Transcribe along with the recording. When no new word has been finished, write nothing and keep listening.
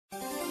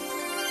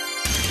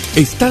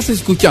Estás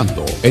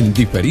escuchando en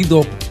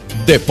diferido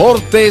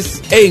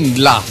Deportes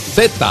en la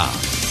Z.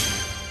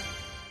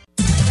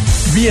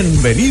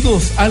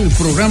 Bienvenidos al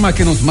programa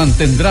que nos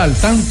mantendrá al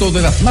tanto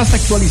de las más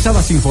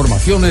actualizadas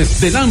informaciones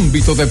del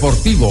ámbito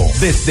deportivo.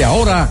 Desde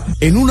ahora,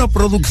 en una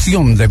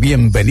producción de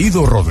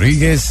Bienvenido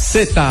Rodríguez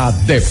Z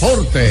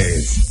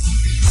Deportes.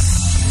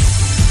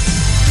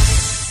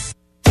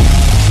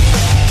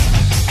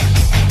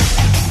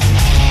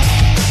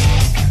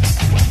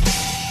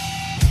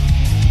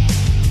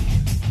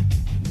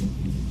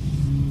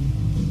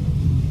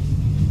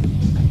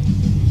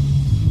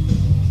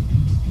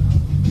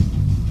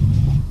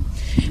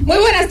 Muy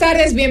buenas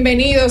tardes,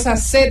 bienvenidos a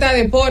Z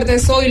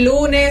Deportes. Hoy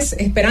lunes,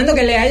 esperando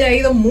que le haya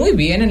ido muy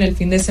bien en el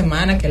fin de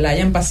semana, que la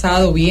hayan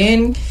pasado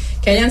bien,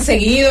 que hayan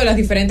seguido las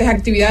diferentes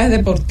actividades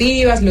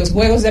deportivas, los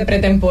juegos de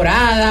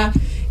pretemporada,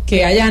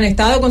 que hayan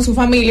estado con su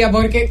familia,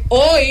 porque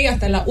hoy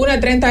hasta las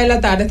 1:30 de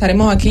la tarde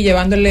estaremos aquí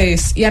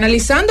llevándoles y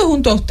analizando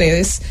junto a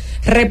ustedes,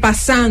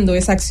 repasando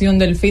esa acción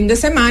del fin de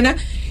semana.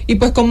 Y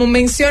pues como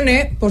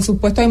mencioné, por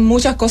supuesto hay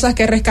muchas cosas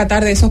que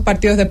rescatar de esos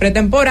partidos de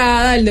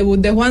pretemporada, el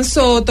debut de Juan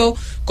Soto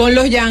con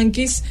los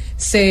Yankees,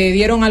 se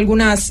dieron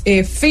algunas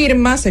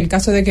firmas, el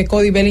caso de que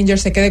Cody Bellinger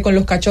se quede con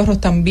los Cachorros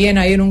también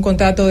ahí en un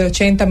contrato de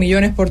 80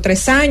 millones por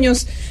 3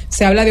 años,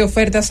 se habla de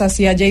ofertas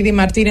hacia JD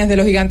Martínez de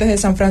los Gigantes de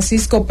San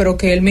Francisco, pero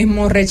que él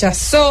mismo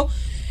rechazó.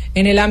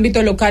 En el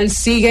ámbito local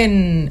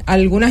siguen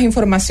algunas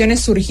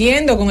informaciones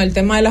surgiendo con el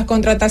tema de las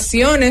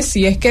contrataciones,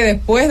 y es que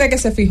después de que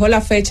se fijó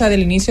la fecha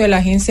del inicio de la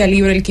agencia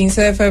libre el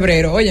 15 de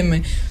febrero,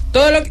 óyeme,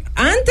 todo lo que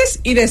antes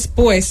y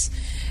después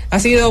ha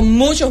sido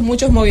muchos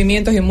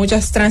movimientos y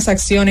muchas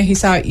transacciones,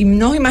 y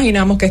nos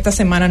imaginamos que esta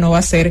semana no va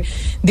a ser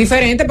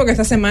diferente, porque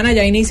esta semana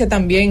ya inicia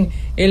también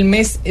el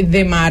mes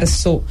de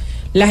marzo.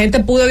 La gente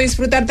pudo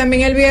disfrutar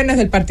también el viernes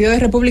del partido de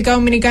República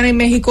Dominicana y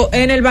México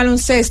en el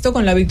baloncesto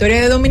con la victoria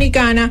de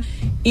Dominicana,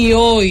 y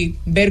hoy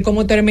ver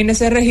cómo termina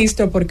ese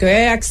registro, porque hoy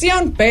hay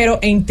acción, pero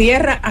en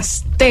tierra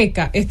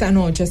azteca esta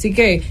noche. Así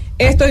que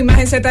esto y más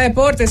en Z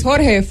Deportes.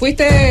 Jorge,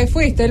 fuiste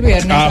el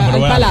viernes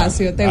al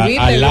Palacio, te vi.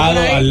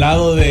 Al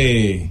lado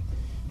de...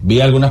 Vi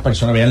a algunas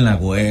personas, vi al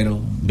Nagüero,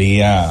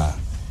 vi a...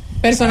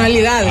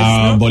 personalidades,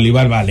 ¿no?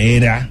 Bolívar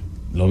Valera,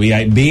 lo vi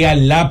ahí, vi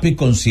al Lápiz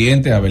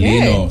Consciente,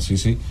 Abelino,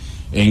 sí.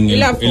 En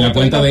la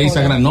cuenta de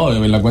Instagram,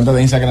 en la cuenta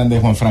de Instagram de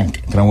Juan Frank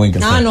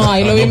Kranwinkel. No,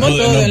 ahí lo vimos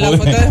todo, en la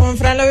foto de Juan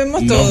Frank lo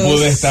vimos todos. No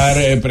pude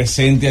estar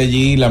presente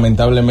allí,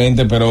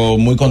 lamentablemente, pero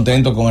muy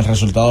contento con el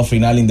resultado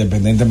final,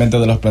 independientemente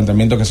de los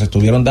planteamientos que se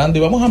estuvieron dando.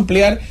 Y vamos a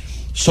ampliar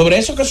sobre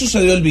eso que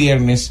sucedió el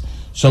viernes,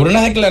 sobre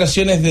unas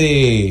declaraciones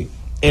de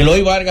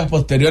Eloy Vargas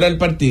posterior al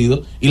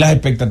partido y las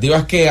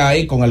expectativas que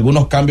hay con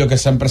algunos cambios que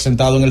se han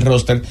presentado en el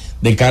roster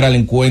de cara al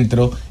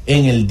encuentro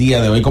en el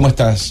día de hoy. ¿Cómo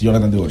estás,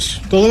 Jonathan Divorcio?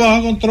 Todo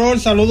bajo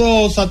control,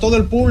 saludos a todo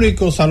el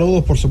público,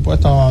 saludos por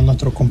supuesto a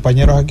nuestros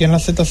compañeros aquí en la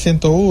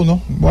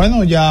Z101.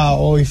 Bueno, ya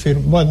hoy,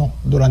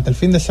 durante el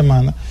fin de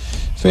semana,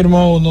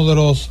 firmó uno de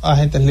los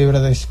agentes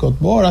libres de Scott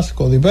Boras,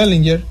 Cody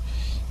Bellinger,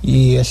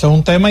 y eso es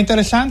un tema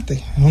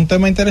interesante,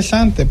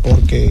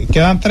 porque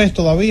quedan 3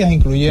 todavía,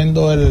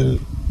 incluyendo el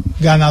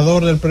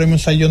ganador del premio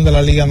Cy Young de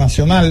la Liga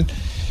Nacional,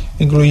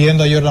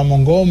 incluyendo a Jordan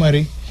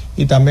Montgomery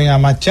y también a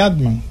Matt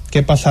Chapman.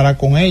 ¿Qué pasará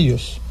con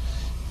ellos?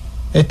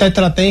 Esta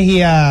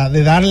estrategia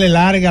de darle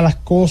larga a las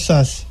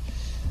cosas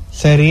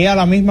sería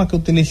la misma que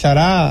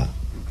utilizará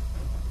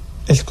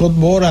Scott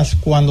Boras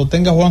cuando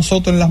tenga a Juan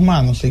Soto en las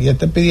manos y que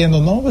esté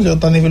pidiendo, pues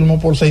Otani firmó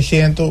por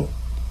 600,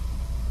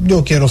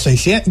 yo quiero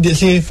 600.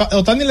 Si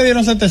Otani le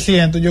dieron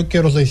 700, yo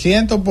quiero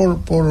 600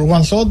 por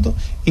Juan Soto,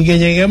 y que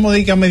lleguemos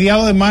a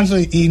mediados de marzo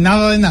y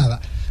nada de nada.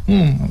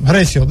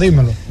 Recio,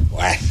 dímelo.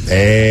 Bueno,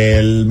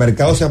 el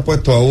mercado se ha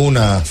puesto a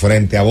una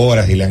frente a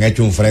Boras y le han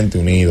hecho un frente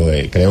unido.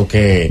 Creo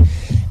que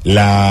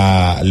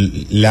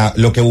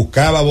lo que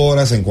buscaba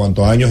Boras en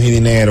cuanto a años y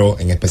dinero,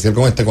 en especial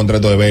con este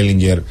contrato de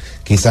Bellinger,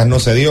 quizás no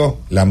se dio.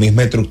 La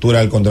misma estructura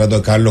del contrato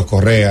de Carlos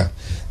Correa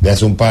de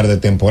hace un par de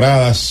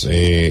temporadas,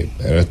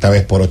 esta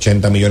vez por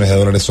 $80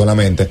 millones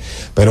solamente.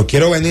 Pero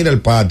quiero venir al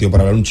patio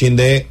para hablar un chin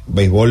de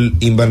béisbol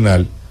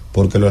invernal,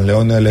 porque los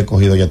Leones del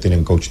Escogido ya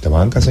tienen coach de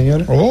banca,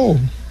 señores.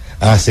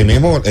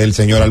 Asimismo, el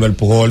señor Albert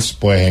Pujols,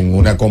 pues en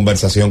una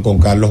conversación con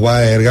Carlos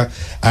Baerga,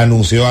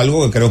 anunció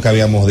algo que creo que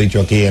habíamos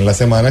dicho aquí en la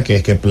semana, que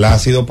es que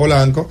Plácido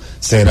Polanco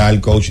será el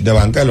coach de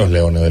banca de los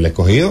Leones del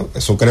Escogido.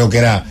 Eso creo que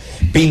era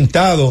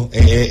pintado,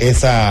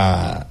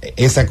 esa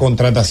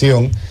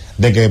contratación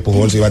de que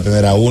Pujols iba a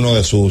tener a uno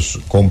de sus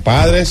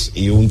compadres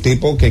y un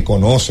tipo que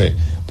conoce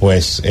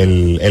pues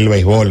el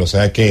béisbol. O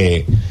sea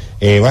que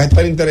va a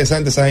estar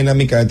interesante esa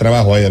dinámica de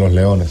trabajo ahí de los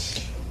Leones.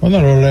 Bueno,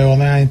 los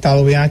Leones han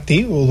estado bien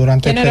activos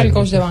durante... ¿Quién era el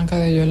coach de banca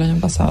de ellos el año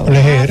pasado?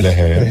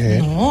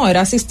 Lejer. No, era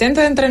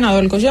asistente de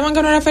entrenador. El coach de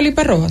banca no era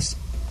Felipe Rojas.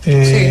 Sí.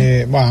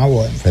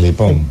 Bueno.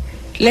 Felipón.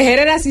 Lejer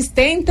era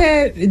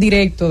asistente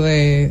directo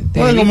de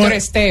Víctor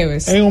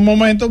Esteves. En un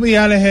momento vi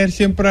a Lejer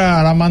siempre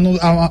a la mano,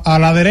 a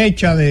la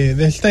derecha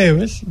de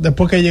Esteves,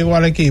 después que llegó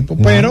al equipo.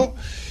 Pero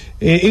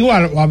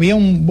igual había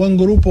un buen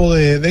grupo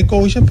de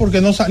coaches porque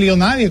no salió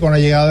nadie con la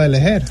llegada del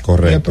Lejer.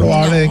 Correcto. Y es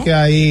probable que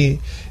ahí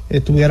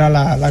estuviera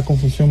la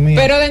confusión mía.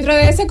 Pero dentro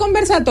de ese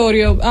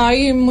conversatorio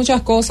hay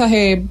muchas cosas.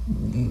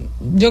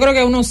 Yo creo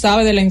que uno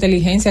sabe de la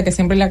inteligencia que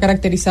siempre le ha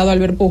caracterizado a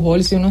Albert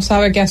Pujols, y uno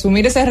sabe que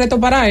asumir ese reto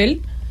para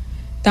él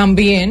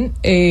también,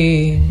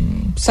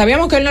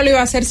 sabíamos que él no lo iba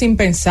a hacer sin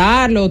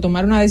pensarlo,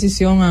 tomar una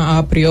decisión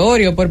a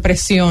priori o por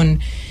presión.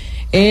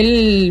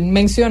 Él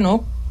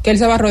mencionó que él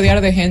se va a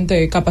rodear de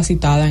gente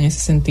capacitada en ese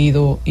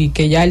sentido, y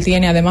que ya él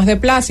tiene, además de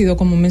Plácido,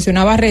 como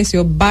mencionaba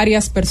Recio,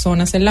 varias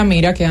personas en la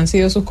mira que han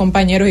sido sus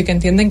compañeros y que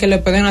entienden que le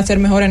pueden hacer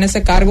mejor en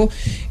ese cargo.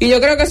 Y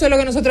yo creo que eso es lo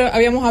que nosotros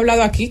habíamos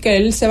hablado aquí, que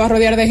él se va a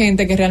rodear de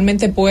gente que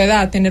realmente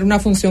pueda tener una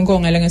función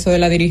con él en eso de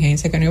la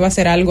dirigencia, que no iba a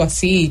ser algo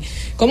así.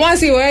 ¿Cómo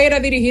así voy a ir a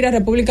dirigir a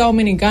República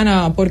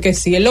Dominicana? Porque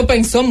sí, él lo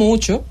pensó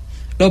mucho,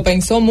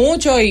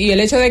 y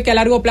el hecho de que a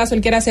largo plazo él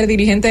quiera ser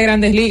dirigente de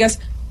Grandes Ligas,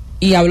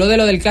 y habló de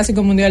lo del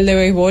Clásico Mundial de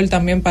Béisbol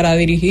también para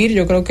dirigir,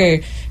 yo creo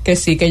que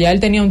sí, que ya él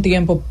tenía un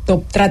tiempo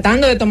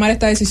tratando de tomar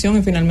esta decisión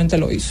y finalmente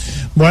lo hizo.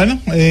 Bueno,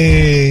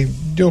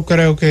 yo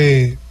creo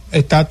que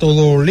está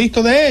todo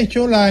listo. De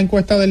hecho, la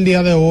encuesta del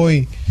día de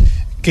hoy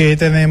que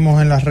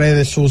tenemos en las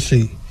redes,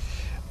 Susi,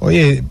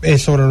 oye,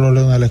 es sobre los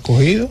Leones del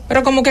Escogido.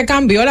 Pero como que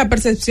cambió la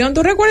percepción.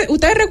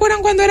 ¿Ustedes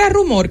recuerdan cuando era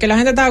rumor que la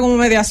gente estaba como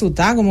medio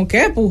asustada, como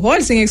que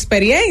Pujol sin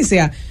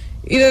experiencia?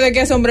 Y desde que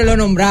ese hombre lo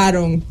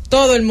nombraron,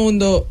 todo el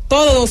mundo,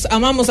 todos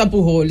amamos a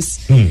Pujols.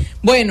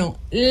 Bueno,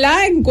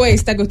 la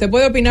encuesta que usted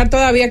puede opinar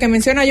todavía, que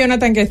menciona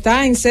Jonathan, que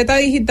está en Z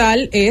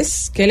Digital,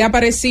 es ¿qué le ha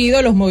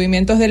parecido los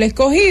movimientos del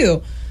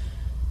Escogido?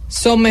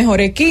 ¿Son mejor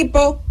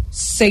equipo?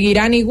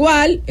 ¿Seguirán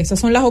igual? Esas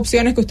son las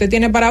opciones que usted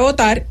tiene para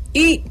votar.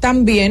 Y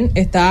también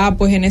está,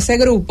 pues, en ese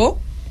grupo,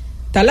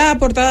 está la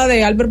portada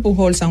de Albert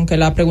Pujols, aunque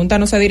la pregunta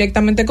no sea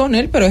directamente con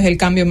él, pero es el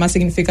cambio más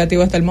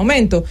significativo hasta el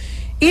momento.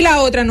 Y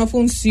la otra, no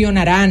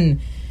funcionarán.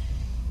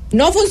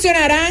 No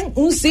funcionarán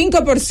un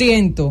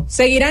 5%.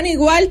 Seguirán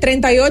igual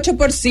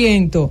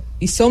 38%.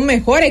 Y son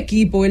mejor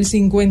equipo. El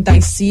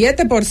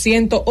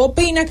 57%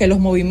 opina que los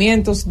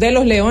movimientos de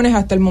los Leones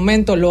hasta el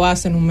momento lo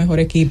hacen un mejor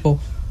equipo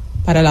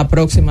para la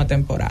próxima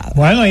temporada.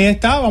 Bueno, ahí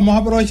está. Vamos a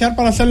aprovechar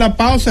para hacer la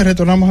pausa y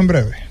retornamos en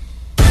breve.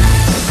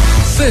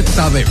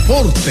 Z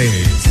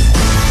Deportes.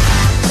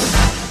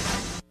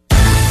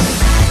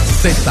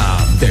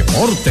 Z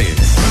Deportes.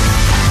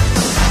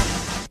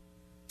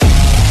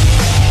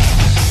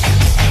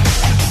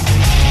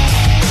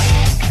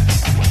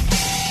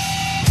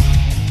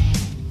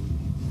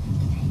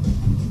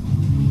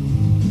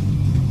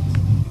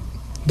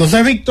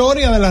 Entonces,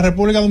 victoria de la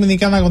República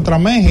Dominicana contra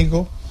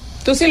México.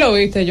 ¿Tú sí lo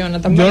viste,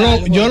 Jonathan?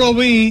 Yo lo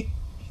vi,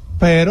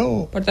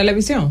 pero... ¿Por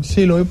televisión?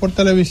 Sí, lo vi por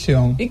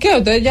televisión. ¿Y qué?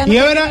 ¿Ustedes ya no? ¿Y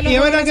es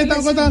verdad que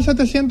están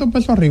 700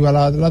 pesos arriba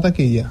la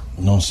taquilla?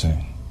 No sé.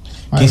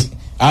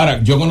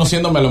 Ahora, yo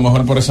conociéndome, a lo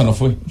mejor por eso no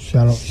fui.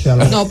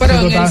 No,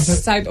 pero en el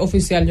site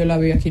oficial yo la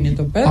vi a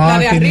 500 pesos. La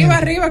de 500.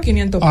 arriba,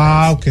 500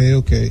 pesos.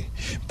 Ok.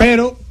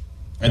 Pero...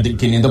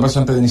 500 pesos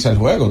antes de iniciar el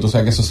juego, tú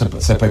sabes que eso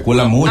se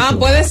especula mucho.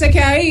 Puede ser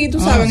que ahí,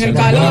 tú sabes, en el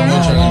calor.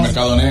 Mucho en el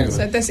mercado negro.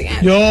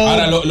 700.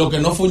 Ahora, lo que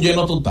no fue un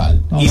lleno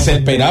total, se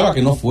esperaba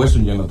que no fuese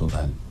un lleno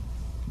total.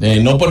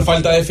 No por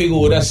falta de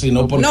figuras,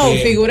 sino porque... No,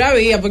 figura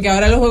había, porque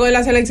ahora los juegos de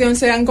la selección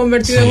se han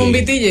convertido en un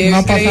bitilleo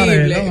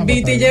increíble.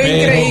 Bitilleo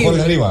increíble. Por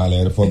el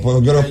rival,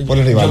 por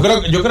el rival.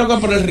 Yo creo que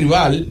por el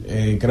rival,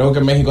 creo que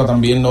México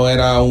también no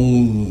era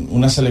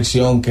una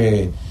selección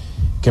que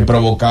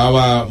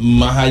provocaba,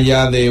 más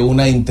allá de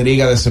una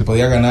intriga de se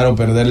podía ganar o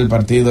perder el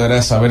partido,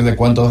 era saber de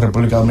cuánto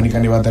República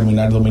Dominicana iba a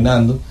terminar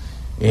dominando.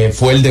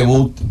 Fue el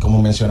debut,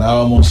 como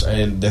mencionábamos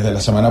desde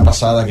la semana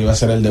pasada, que iba a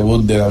ser el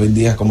debut de David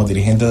Díaz como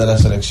dirigente de la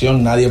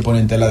selección. Nadie pone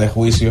en tela de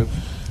juicio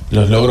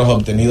los logros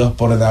obtenidos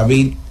por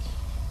David,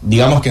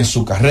 digamos que en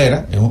su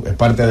carrera, es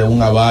parte de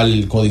un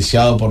aval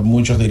codiciado por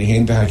muchos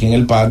dirigentes aquí en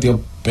el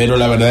patio, pero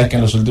la verdad es que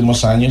en los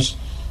últimos años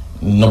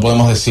no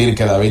podemos decir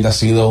que David ha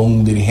sido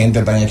un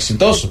dirigente tan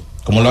exitoso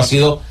como lo ha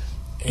sido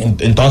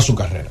en toda su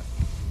carrera.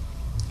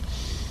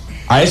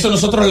 A eso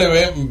nosotros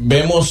le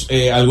vemos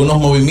algunos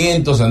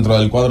movimientos dentro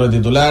del cuadro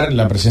titular,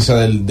 la presencia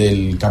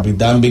del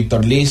capitán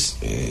Víctor Liz,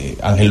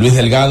 Ángel Luis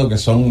Delgado, que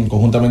son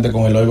conjuntamente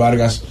con Eloy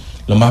Vargas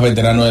los más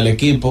veteranos del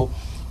equipo,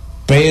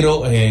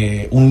 pero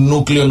un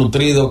núcleo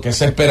nutrido que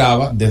se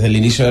esperaba desde el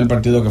inicio del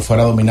partido que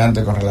fuera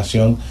dominante con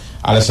relación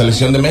a la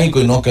selección de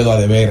México, y no quedó a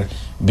deber.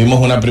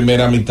 Vimos una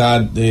primera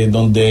mitad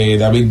donde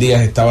David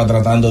Díaz estaba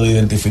tratando de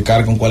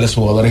identificar con cuáles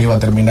jugadores iba a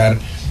terminar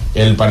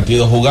el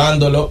partido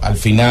jugándolo. Al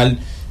final,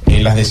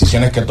 las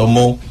decisiones que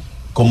tomó,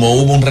 como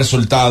hubo un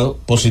resultado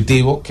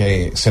positivo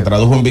que se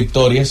tradujo en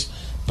victorias,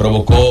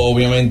 provocó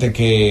obviamente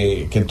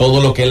que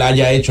todo lo que él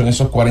haya hecho en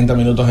esos 40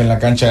 minutos en la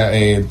cancha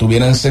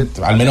tuviera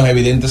al menos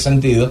evidente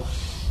sentido.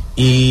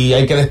 Y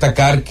hay que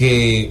destacar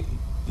que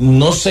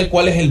no sé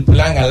cuál es el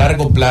plan a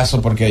largo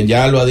plazo, porque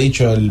ya lo ha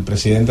dicho el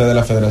presidente de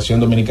la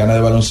Federación Dominicana de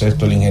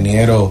Baloncesto, el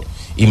ingeniero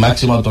y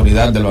máxima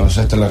autoridad del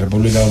baloncesto de la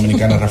República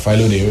Dominicana,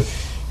 Rafael Uribe,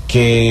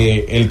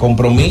 que el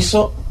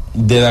compromiso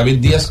de David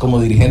Díaz como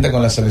dirigente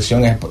con la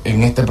selección es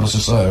en este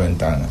proceso de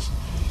ventanas.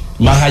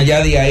 Más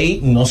allá de ahí,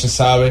 no se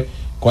sabe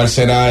cuál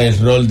será el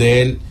rol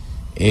de él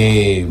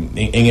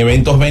en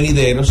eventos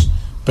venideros,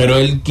 pero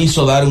él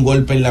quiso dar un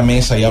golpe en la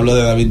mesa, y hablo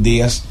de David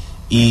Díaz,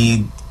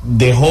 y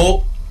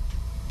dejó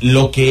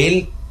lo que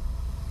él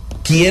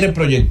quiere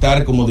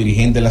proyectar como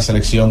dirigente de la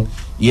selección,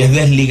 y es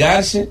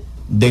desligarse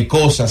de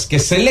cosas que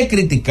se le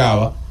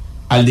criticaba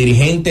al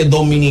dirigente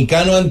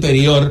dominicano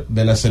anterior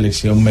de la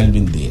selección,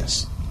 Melvin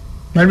Díaz.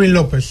 Melvin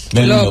López.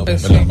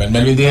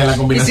 Melvin Díaz en la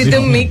combinación. Hiciste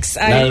un mix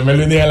ahí.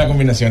 Melvin Díaz en la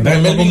combinación.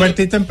 Entonces, Lo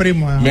convertiste en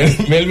primo.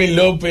 Melvin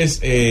López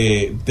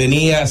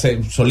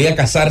solía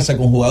casarse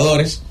con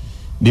jugadores.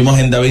 Vimos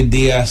en David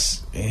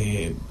Díaz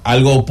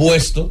algo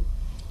opuesto.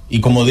 Y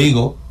como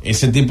digo,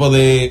 ese tipo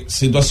de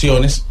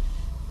situaciones,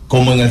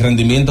 como en el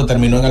rendimiento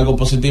terminó en algo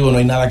positivo, no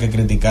hay nada que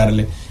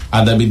criticarle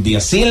a David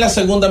Díaz. Sí, en la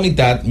segunda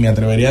mitad me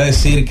atrevería a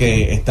decir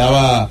que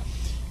estaba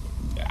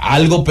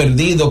algo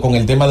perdido con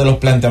el tema de los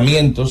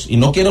planteamientos, y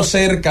no quiero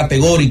ser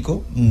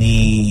categórico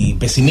ni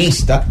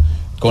pesimista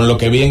con lo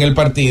que vi en el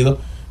partido,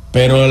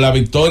 pero la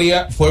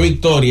victoria fue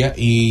victoria,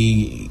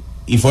 y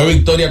fue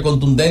victoria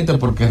contundente,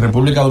 porque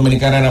República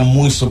Dominicana era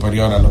muy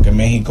superior a lo que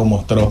México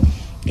mostró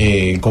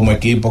como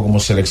equipo, como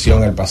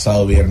selección el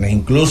pasado viernes.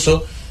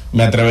 Incluso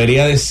me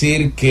atrevería a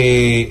decir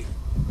que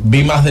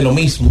vi más de lo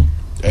mismo,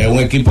 un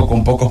equipo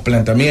con pocos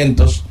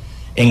planteamientos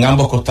en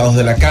ambos costados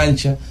de la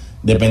cancha,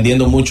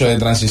 dependiendo mucho de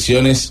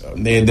transiciones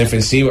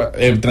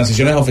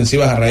transiciones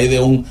ofensivas a raíz de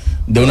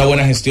una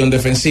buena gestión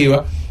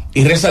defensiva,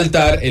 y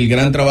resaltar el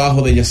gran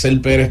trabajo de Yacel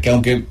Pérez, que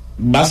aunque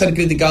va a ser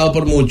criticado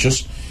por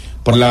muchos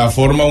por la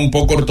forma un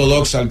poco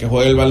ortodoxa al que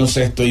juega el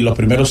baloncesto, y los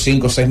primeros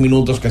 5 o 6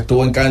 minutos que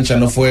estuvo en cancha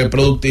no fue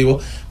productivo,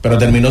 pero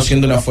terminó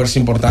siendo una fuerza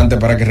importante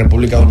para que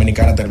República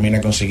Dominicana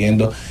termine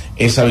consiguiendo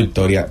esa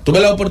victoria.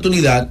 Tuve la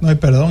oportunidad... No,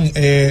 perdón,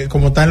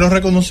 como están los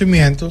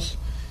reconocimientos,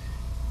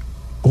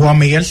 Juan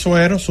Miguel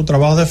Suero, su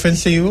trabajo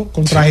defensivo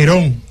contra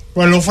Girón,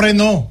 pues lo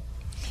frenó.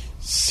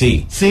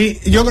 Sí. Sí,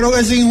 yo creo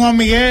que sin Juan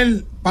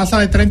Miguel pasa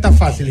de 30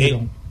 fácil,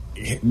 Girón.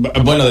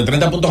 Bueno, de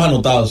 30 puntos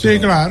anotados. Sí,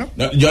 ¿no? Claro.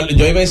 Yo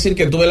iba a decir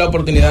que tuve la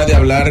oportunidad de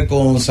hablar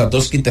con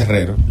Satoshi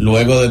Terrero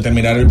luego de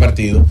terminar el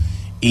partido,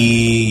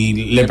 y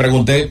le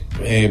pregunté,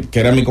 que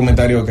era mi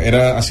comentario, que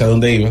era hacia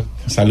dónde iba.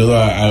 Saludo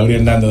a Uri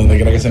Hernández, donde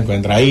creo que se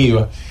encuentra. Ahí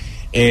iba.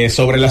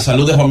 Sobre la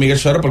salud de Juan Miguel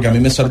Suero, porque a mí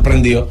me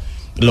sorprendió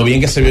lo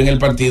bien que se vio en el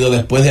partido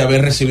después de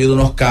haber recibido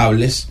unos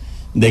cables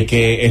de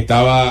que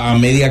estaba a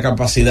media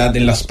capacidad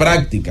en las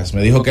prácticas.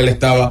 Me dijo que él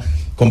estaba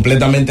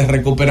completamente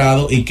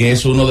recuperado, y que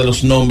es uno de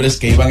los nombres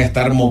que iban a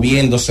estar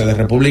moviéndose de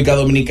República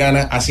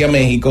Dominicana hacia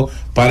México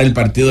para el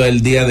partido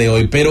del día de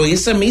hoy. Pero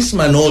esa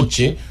misma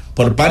noche,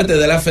 por parte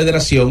de la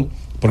federación,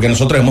 porque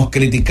nosotros hemos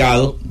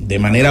criticado de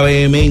manera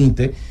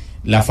vehemente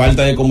la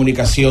falta de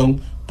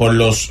comunicación por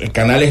los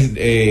canales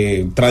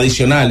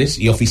tradicionales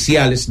y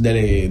oficiales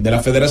de la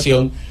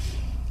federación,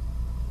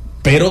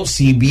 pero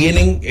si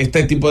vienen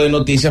este tipo de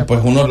noticias, pues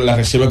uno las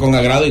recibe con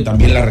agrado y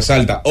también las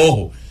resalta.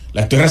 Ojo,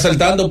 la estoy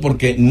resaltando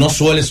porque no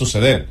suele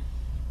suceder,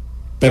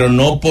 pero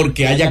no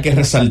porque haya que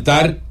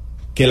resaltar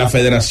que la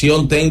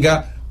federación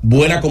tenga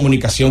buena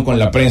comunicación con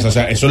la prensa. O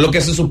sea, eso es lo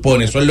que se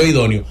supone, eso es lo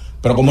idóneo,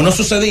 pero como no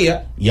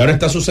sucedía y ahora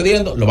está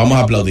sucediendo, lo vamos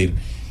a aplaudir.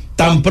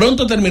 Tan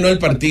pronto terminó el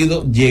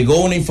partido,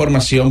 llegó una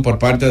información por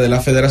parte de la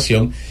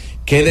federación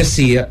que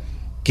decía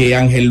que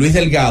Ángel Luis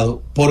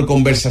Delgado, por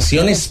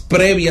conversaciones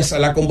previas a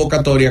la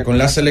convocatoria con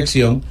la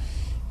selección,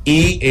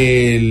 y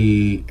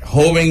el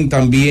joven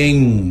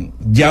también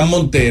Jan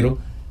Montero,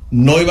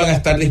 no iban a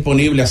estar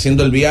disponibles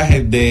haciendo el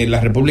viaje de la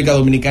República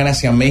Dominicana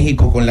hacia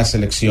México con la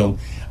selección.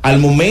 Al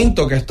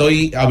momento que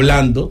estoy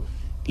hablando,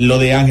 lo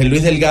de Ángel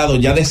Luis Delgado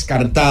ya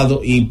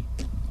descartado, y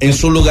en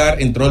su lugar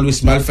entró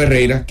Luis Mal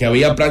Ferreira, que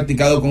había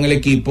practicado con el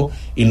equipo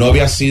y no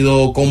había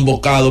sido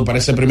convocado para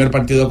ese primer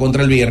partido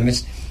contra el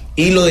viernes.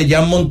 Y lo de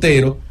Jan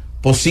Montero,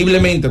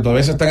 posiblemente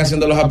todavía se están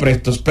haciendo los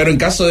aprestos, pero en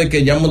caso de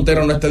que Jan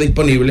Montero no esté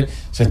disponible,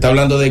 se está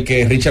hablando de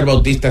que Richard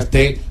Bautista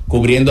esté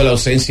cubriendo la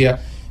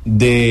ausencia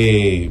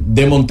de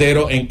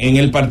Montero en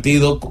el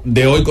partido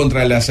de hoy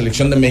contra la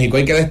selección de México.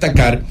 Hay que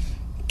destacar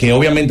que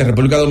obviamente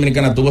República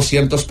Dominicana tuvo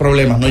ciertos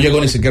problemas, no llegó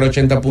ni siquiera a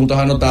 80 puntos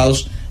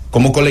anotados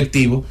como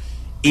colectivo,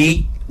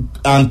 y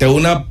ante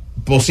una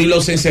posible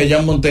ausencia de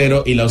Jan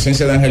Montero y la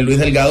ausencia de Ángel Luis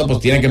Delgado, pues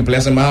tiene que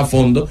emplearse más a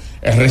fondo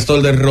el resto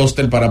del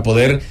roster para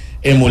poder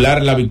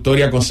emular la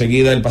victoria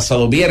conseguida el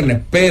pasado viernes.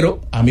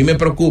 Pero a mí me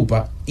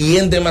preocupa, y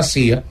en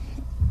demasía,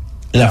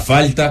 la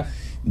falta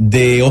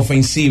de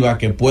ofensiva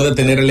que puede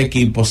tener el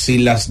equipo si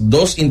las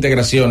dos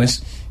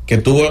integraciones que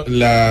tuvo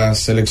la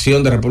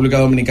selección de República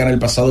Dominicana el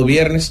pasado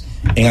viernes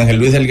en Ángel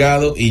Luis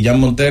Delgado y Jan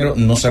Montero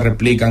no se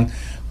replican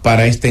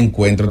para este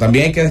encuentro.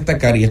 También hay que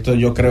destacar, y esto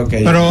yo creo que...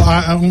 Pero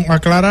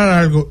aclarar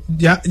algo,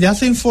 ya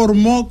se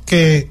informó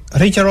que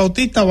Richard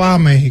Bautista va a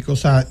México, o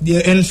sea,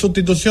 en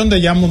sustitución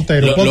de Jan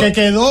Montero, porque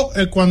quedó,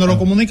 cuando lo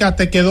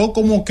comunicaste, quedó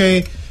como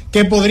que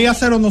podría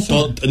ser o no ser.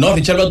 No,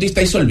 Richard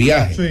Bautista hizo el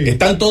viaje, sí.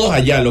 Están todos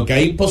allá, lo que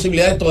hay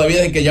posibilidades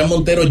todavía de que Jan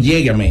Montero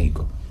llegue a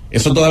México.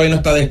 Eso todavía no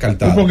está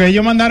descartado. Porque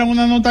ellos mandaron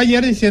una nota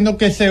ayer diciendo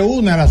que se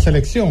une a la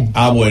selección.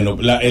 Bueno,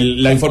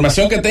 la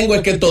información que tengo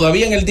es que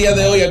todavía en el día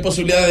de hoy hay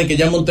posibilidad de que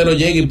Jan Montero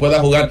llegue y pueda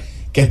jugar,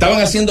 que estaban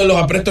haciendo los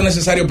aprestos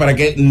necesarios para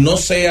que no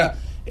sea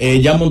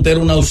Jan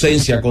Montero una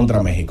ausencia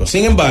contra México.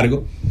 Sin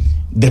embargo,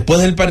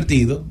 después del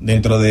partido,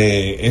 dentro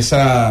de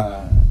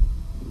esa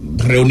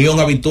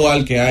reunión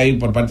habitual que hay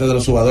por parte de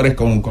los jugadores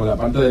con la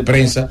parte de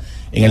prensa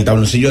en el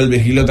tabloncillo del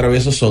Virgilio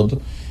Travieso Soto,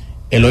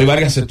 Eloy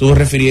Vargas se estuvo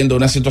refiriendo a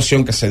una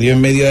situación que se dio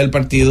en medio del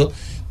partido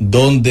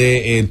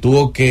donde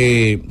tuvo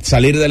que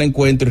salir del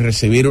encuentro y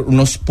recibir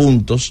unos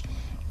puntos,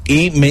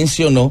 y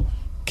mencionó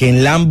que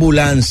en la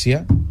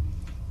ambulancia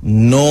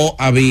no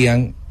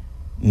habían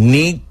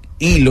ni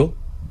hilo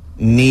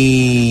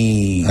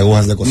ni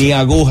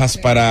agujas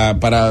para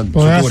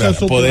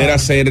poder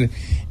hacer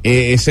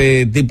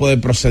ese tipo de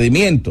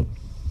procedimiento.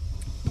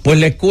 Pues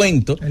les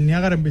cuento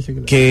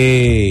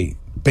que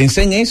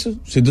pensé en eso,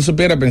 si tú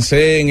supieras,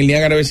 pensé en el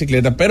Niágara de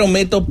bicicleta, pero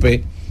me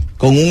topé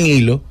con un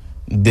hilo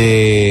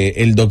de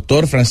el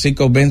doctor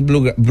Francisco Benz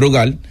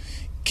Brugal,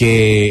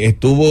 que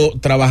estuvo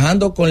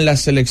trabajando con la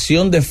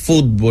selección de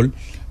fútbol,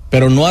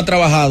 pero no ha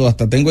trabajado,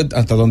 hasta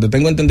donde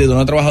tengo entendido,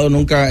 no ha trabajado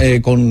nunca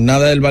con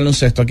nada del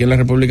baloncesto aquí en la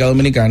República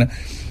Dominicana,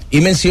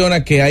 y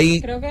menciona que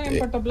hay... Creo que en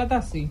Puerto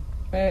Plata sí,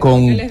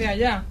 con, él es de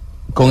allá.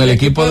 Con el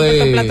equipo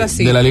de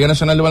la Liga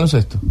Nacional de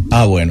Baloncesto.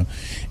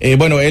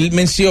 Bueno, él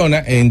menciona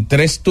en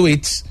 3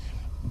 tweets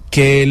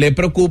que le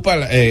preocupa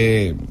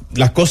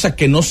las cosas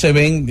que no se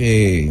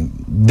ven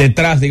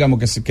detrás, digamos,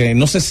 que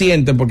no se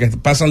sienten porque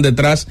pasan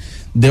detrás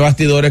de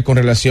bastidores con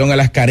relación a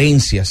las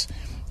carencias.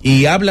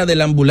 Y habla de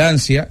la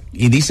ambulancia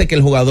y dice que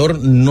el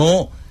jugador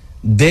no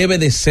debe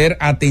de ser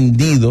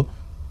atendido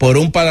por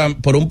un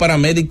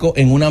paramédico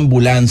en una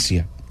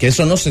ambulancia, que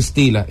eso no se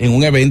estila en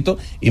un evento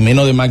y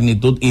menos de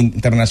magnitud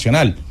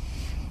internacional.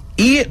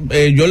 Y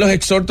yo los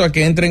exhorto a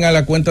que entren a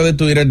la cuenta de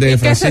Twitter de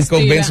Francisco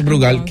Benz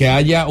Brugal, entonces, que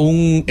haya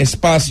un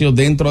espacio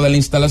dentro de la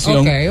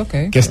instalación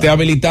que esté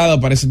habilitado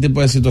para ese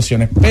tipo de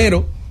situaciones.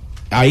 Pero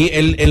ahí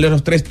él en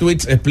los 3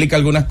 tweets explica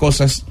algunas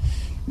cosas,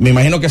 me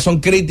imagino que son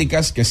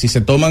críticas, que si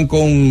se toman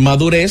con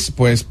madurez,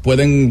 pues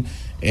pueden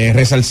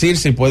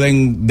resarcirse y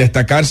pueden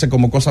destacarse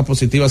como cosas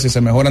positivas si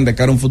se mejoran de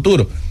cara a un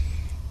futuro.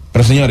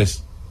 Pero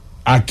señores,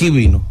 aquí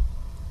vino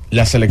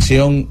la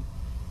selección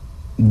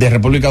de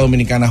República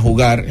Dominicana a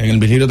jugar en el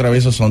Virgilio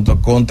Travieso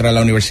Soto contra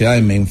la Universidad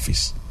de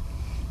Memphis.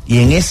 Y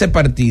en ese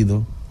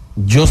partido,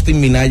 Justin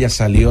Minaya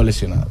salió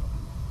lesionado.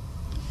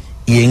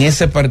 Y en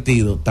ese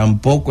partido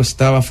tampoco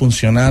estaba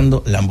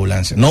funcionando la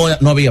ambulancia. No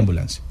había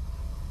ambulancia.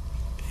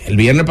 El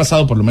viernes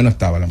pasado por lo menos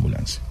estaba la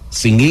ambulancia.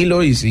 Sin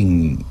hilo y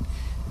sin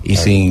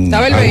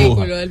estaba el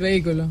aguja.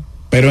 vehículo.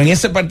 Pero en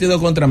ese partido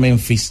contra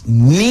Memphis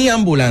ni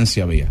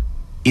ambulancia había.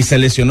 Y se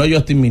lesionó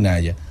Justin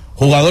Minaya,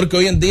 jugador que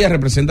hoy en día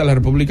representa a la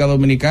República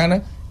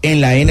Dominicana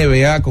en la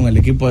NBA con el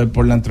equipo de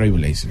Portland Trail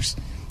Blazers.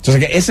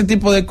 Entonces, que ese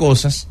tipo de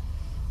cosas,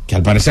 que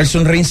al parecer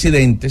son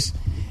reincidentes,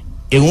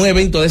 en un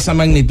evento de esa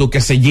magnitud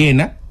que se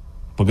llena,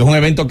 porque es un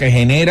evento que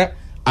genera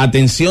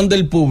atención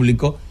del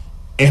público,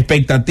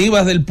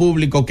 expectativas del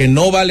público que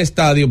no va al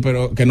estadio,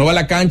 pero que no va a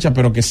la cancha,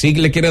 pero que sí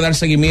le quiere dar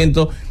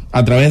seguimiento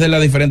a través de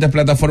las diferentes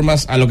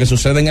plataformas a lo que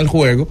sucede en el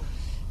juego,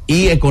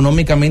 y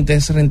económicamente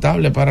es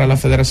rentable para la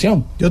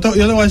federación. Yo te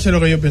voy a decir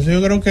lo que yo pienso.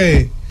 Yo creo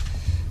que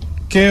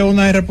es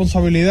una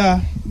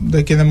irresponsabilidad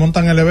de quienes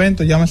montan el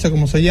evento, llámese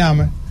como se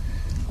llame,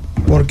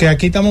 porque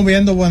aquí estamos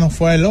viendo,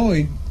 fue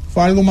Eloy,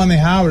 fue algo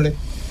manejable,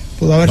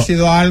 pudo haber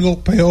sido algo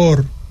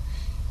peor,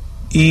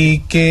 y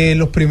que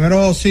los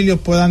primeros auxilios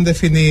puedan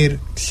definir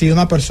si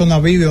una persona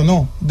vive o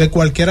no, de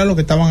cualquiera de los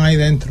que estaban ahí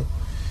dentro.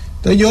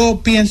 Entonces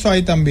yo pienso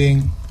ahí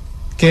también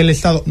que el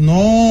Estado,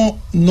 no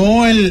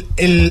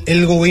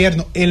el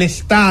gobierno, el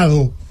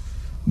Estado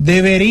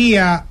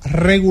debería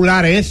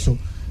regular eso,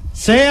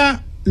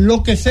 sea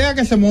lo que sea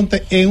que se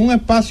monte en un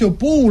espacio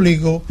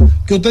público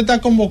que usted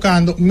está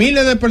convocando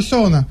miles de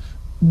personas,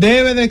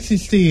 debe de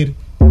existir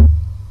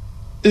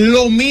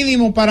lo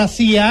mínimo para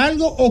si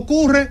algo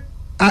ocurre,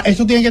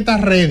 eso tiene que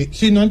estar ready,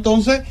 si no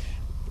entonces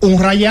un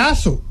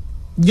rayazo,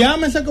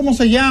 llámese como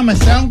se llame,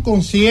 sea un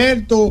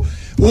concierto,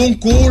 un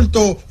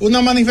culto,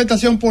 una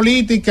manifestación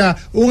política,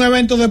 un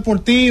evento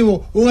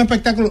deportivo, un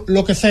espectáculo,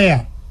 lo que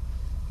sea.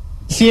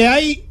 Si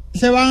ahí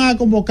se van a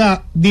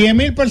convocar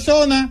 10,000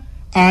 personas,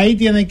 ahí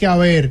tiene que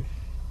haber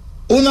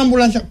una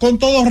ambulancia con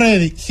todo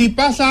ready. Si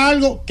pasa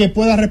algo, que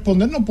pueda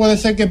responder. No puede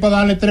ser que para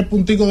darle 3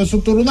 punticos de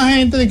sutura a una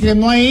gente de que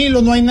no hay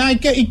hilo, no hay nada. ¿Y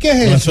qué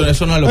es eso?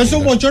 Eso no es locura. Eso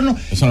es un bochorno.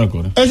 Eso no es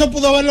locura. Eso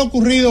pudo haberle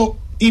ocurrido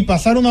y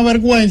pasar una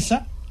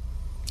vergüenza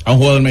a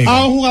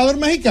un jugador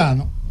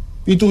mexicano.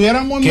 Y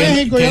tuviéramos en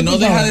México. Que no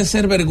deja de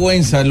ser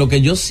vergüenza. Lo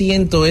que yo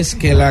siento es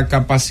que la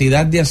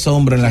capacidad de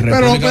asombro en la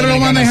República Dominicana. Pero lo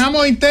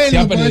manejamos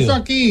interno, por eso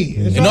aquí.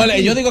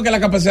 Yo digo que la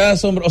capacidad de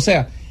asombro, o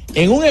sea,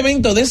 en un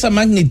evento de esa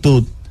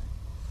magnitud,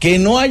 que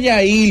no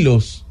haya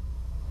hilos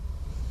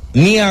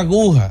ni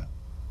aguja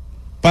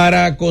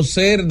para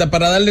coser,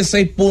 para darle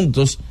 6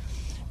 puntos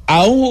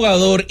a un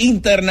jugador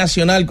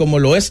internacional como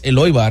lo es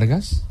Eloy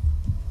Vargas,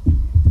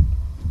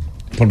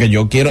 porque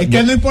yo quiero... Es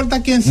que no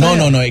importa quién sea.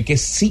 No, es que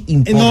sí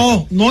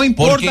importa. No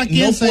importa porque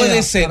quién sea. No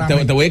puede ser,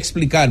 te voy a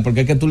explicar,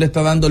 porque es que tú le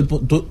estás dando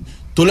tú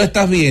lo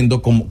estás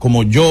viendo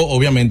como yo,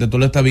 obviamente, tú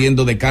lo estás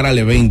viendo de cara al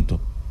evento.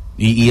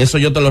 Y eso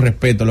yo te lo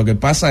respeto. Lo que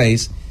pasa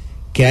es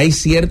que hay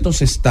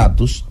ciertos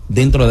estatus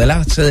dentro de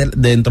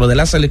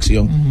la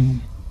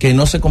selección que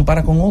no se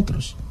compara con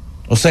otros.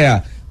 O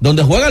sea,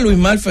 donde juega Luis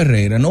Mar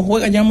Ferreira, no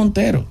juega ya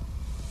Montero.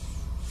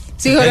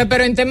 Sí, Jorge,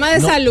 pero en tema de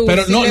salud,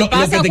 pero si no, le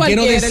pasa lo que te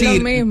quiero decir, es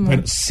lo mismo.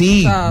 Pero,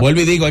 sí, vuelvo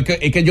y digo, es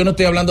que yo no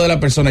estoy hablando de la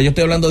persona, yo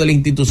estoy hablando de la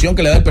institución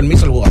que le da el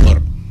permiso al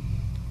jugador.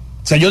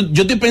 O sea, yo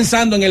estoy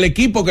pensando en el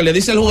equipo que le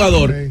dice al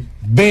jugador,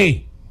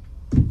 ve.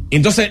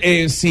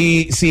 Entonces,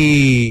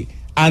 si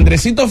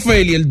Andresito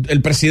Feli,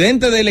 el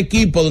presidente del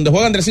equipo donde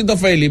juega Andresito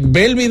Feli,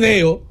 ve el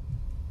video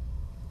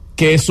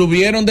que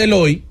subieron del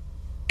hoy,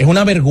 es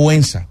una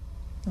vergüenza.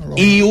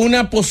 Y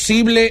una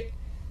posible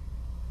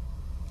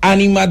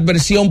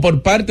animadversión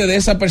por parte de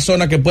esa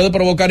persona que puede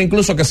provocar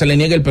incluso que se le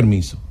niegue el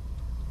permiso.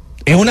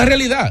 Es una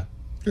realidad.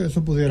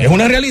 Eso pudiera es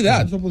una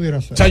realidad. Eso pudiera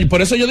ser. O sea,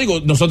 por eso yo digo,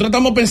 nosotros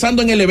estamos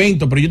pensando en el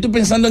evento, pero yo estoy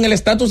pensando en el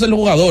estatus del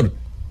jugador.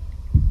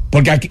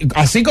 Porque aquí,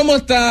 así como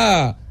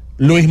está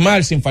Luis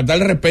Mar, sin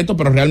faltarle respeto,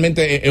 pero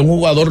realmente es un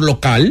jugador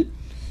local.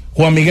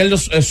 Juan Miguel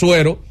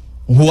Suero,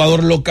 un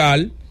jugador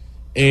local.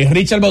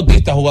 Richard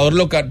Bautista, jugador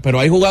local.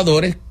 Pero hay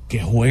jugadores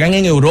que juegan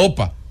en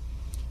Europa.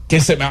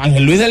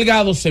 Ángel Luis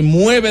Delgado se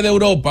mueve de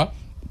Europa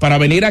para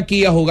venir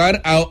aquí a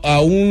jugar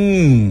a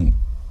un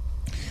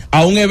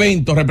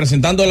evento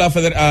representando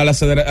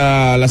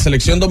a la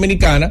selección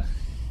dominicana,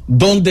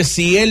 donde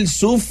si él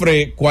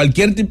sufre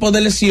cualquier tipo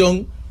de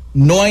lesión,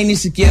 no hay ni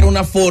siquiera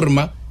una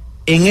forma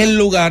en el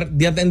lugar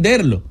de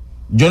atenderlo.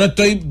 Yo no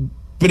estoy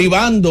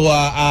privando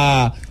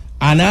a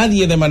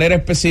nadie de manera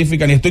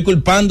específica, ni estoy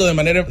culpando de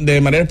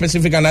manera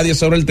específica a nadie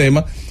sobre el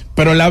tema,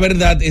 pero la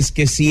verdad es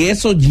que si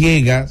eso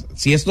llega,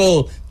 si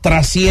esto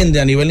trasciende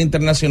a nivel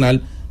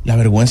internacional, la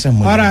vergüenza es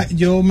muy Ahora, grande.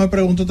 yo me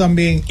pregunto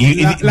también,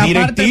 la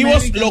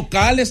directivos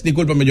locales,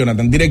 discúlpame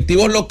Jonathan,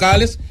 directivos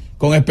locales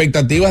con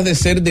expectativas de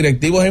ser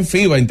directivos en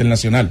FIBA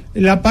internacional.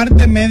 La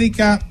parte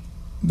médica,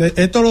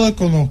 esto lo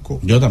desconozco.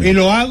 Yo también. Y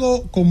lo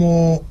hago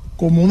como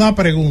una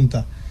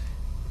pregunta.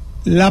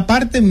 La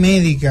parte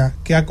médica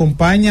que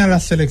acompaña a la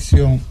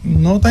selección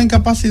no está en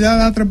capacidad de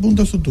dar 3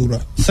 puntos de sutura,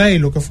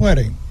 6, lo que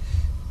fueren.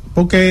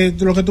 Porque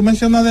lo que tú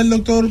mencionas del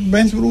doctor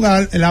Benz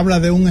Brugal, él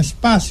habla de un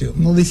espacio,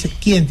 no dice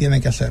quién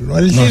tiene que hacerlo.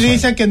 Él sí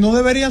dice que no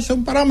debería ser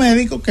un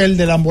paramédico, que el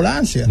de la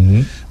ambulancia.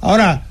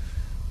 Ahora,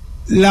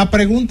 la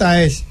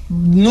pregunta es,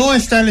 no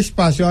está el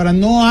espacio, ahora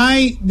no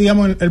hay,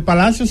 digamos, el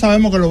Palacio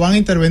sabemos que lo van a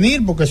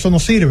intervenir porque eso no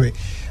sirve.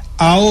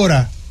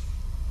 Ahora,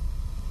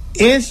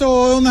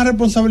 ¿eso es una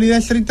responsabilidad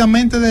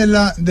estrictamente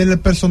del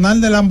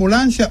personal de la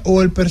ambulancia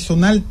o el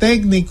personal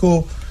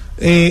técnico?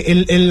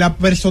 El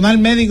personal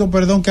médico,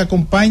 que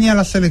acompaña a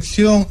la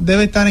selección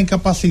debe estar en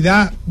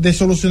capacidad de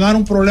solucionar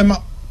un problema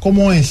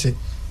como ese.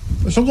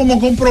 Eso como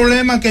que un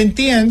problema que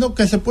entiendo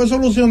que se puede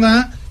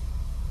solucionar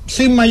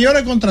sin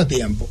mayores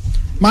contratiempos,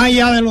 más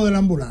allá de lo de la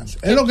ambulancia.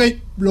 Es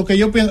lo que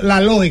yo pienso, la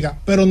lógica,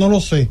 pero no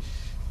lo sé.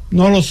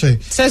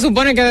 Se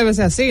supone que debe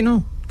ser así,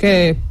 ¿no?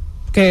 Que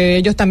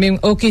ellos también,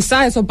 o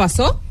quizás eso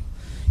pasó,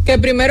 que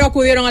primero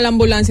acudieron a la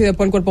ambulancia y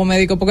después al cuerpo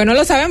médico, porque no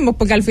lo sabemos,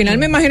 porque al final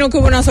me imagino que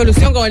hubo una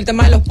solución con el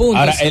tema de los puntos.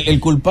 Ahora, el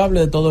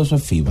culpable de todo eso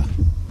es FIBA.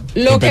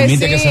 Lo que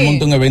permite sí, que se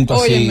monte un evento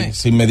óyeme,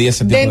 así, sin medir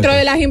ese tipo dentro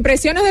de las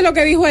impresiones de lo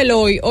que dijo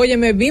Eloy,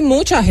 me vi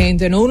mucha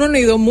gente, no uno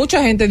ni dos,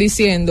 mucha gente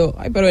diciendo,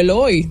 ay, pero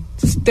Eloy,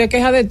 te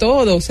queja de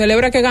todo,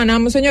 celebra que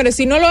ganamos. Señores,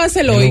 si no lo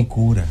hace Eloy,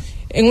 locura,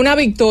 en una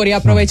victoria,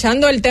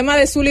 aprovechando el tema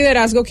de su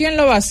liderazgo, ¿quién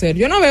lo va a hacer?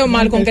 Yo no veo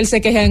mal con que él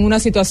se queje en una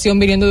situación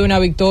viniendo de una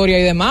victoria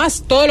y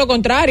demás, todo lo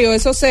contrario,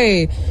 eso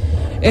se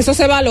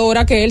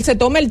valora, que él se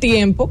tome el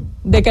tiempo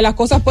de que las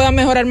cosas puedan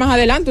mejorar más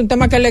adelante, un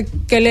tema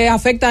que le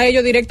afecta a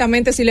ellos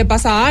directamente si le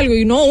pasa algo,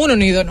 y no uno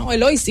ni dos, no,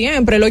 Eloy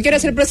quiere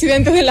ser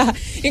presidente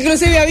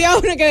inclusive había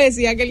uno que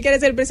decía que él quiere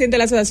ser presidente de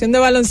la asociación de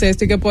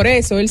baloncesto y que por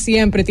eso él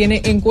siempre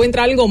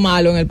encuentra algo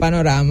malo en el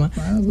panorama.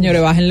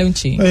 Señores, bájenle un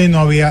chin. Si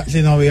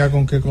no había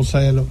con qué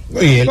coserlo.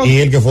 Y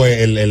él que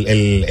fue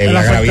el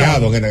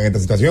agraviado en esta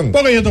situación.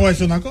 Porque yo te voy a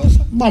decir una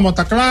cosa, vamos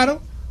a estar claros.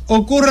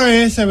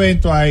 Ocurre ese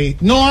evento ahí.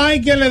 No hay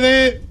quien le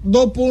dé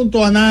 2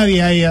 puntos a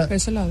nadie ahí.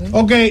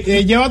 Ok,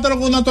 llévatelo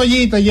con una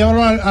toallita y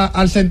llévalo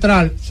al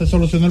central. Se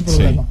solucionó el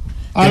problema. Sí.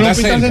 Al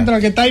hospital central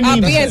que está ahí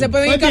mismo. A pie se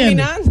puede ir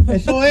caminando.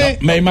 Eso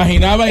es. Me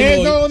imaginaba.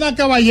 Eso es una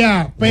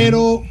caballá.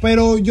 Pero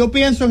yo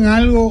pienso en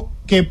algo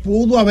que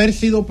pudo haber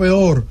sido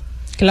peor.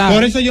 Claro.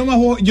 Por eso yo me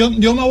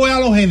voy a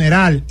lo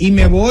general y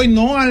me voy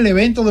no al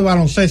evento de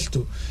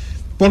baloncesto.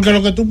 Porque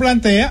lo que tú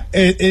planteas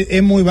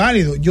es muy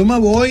válido. Yo me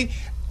voy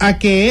a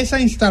que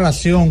esa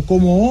instalación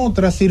como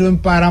otras sirven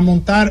para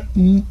montar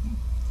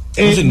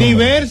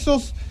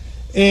diversos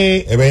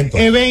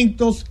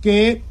eventos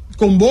que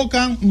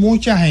convocan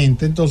mucha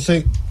gente.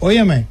 Entonces,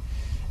 óyeme,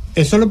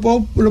 eso le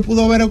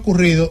pudo haber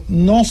ocurrido,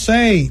 no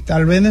sé,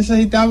 tal vez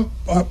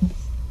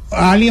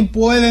alguien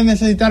puede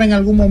necesitar en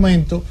algún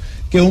momento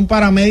que un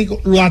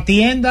paramédico lo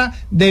atienda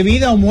de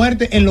vida o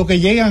muerte en lo que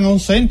llegan a un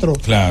centro,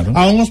 claro,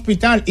 a un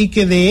hospital, y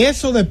que de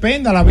eso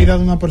dependa la vida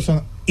de una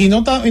persona. Y no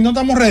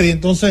estamos ready,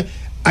 entonces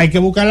hay que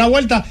buscar la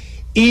vuelta.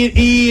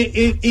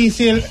 Y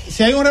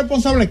si hay un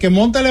responsable que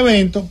monte el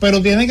evento,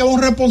 pero tiene que haber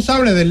un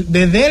responsable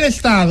desde el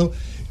Estado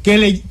que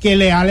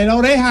le ale la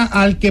oreja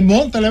al que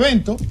monte el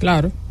evento.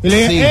 Claro. Y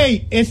le diga, sí,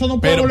 hey, eso no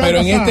puede volver a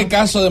pasar. Pero en este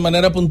caso, de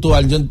manera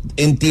puntual, yo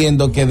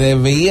entiendo que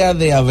debía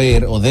de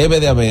haber, o debe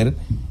de haber,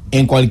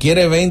 en cualquier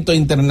evento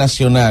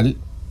internacional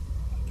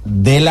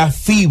de la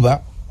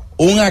FIBA,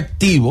 un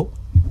activo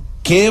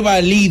que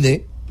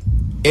valide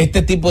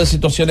este tipo de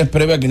situaciones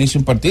previas a que inicie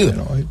un partido.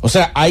 O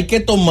sea, hay que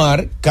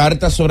tomar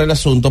cartas sobre el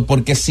asunto,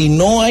 porque si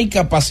no hay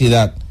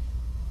capacidad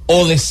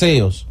o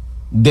deseos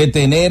de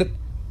tener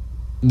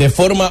de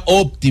forma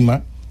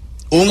óptima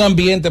un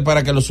ambiente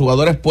para que los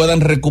jugadores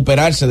puedan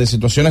recuperarse de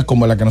situaciones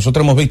como la que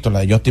nosotros hemos visto, la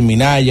de Justin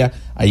Minaya,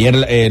 ayer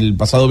el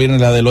pasado viernes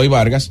la de Eloy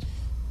Vargas,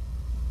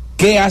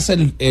 ¿qué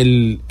hace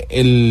el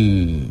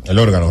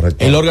órgano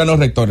rector? El órgano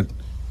rector.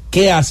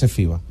 ¿Qué hace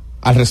FIBA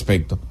al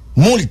respecto?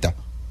 Multa.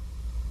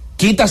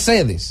 Quita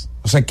sedes.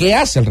 O sea, ¿qué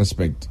hace al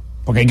respecto?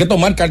 Porque hay que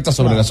tomar cartas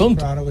sobre el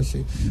asunto. Claro que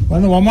sí.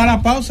 Bueno, vamos a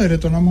la pausa y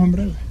retornamos en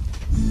breve.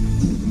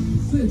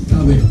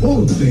 Z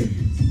Deportes.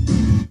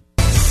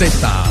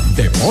 Z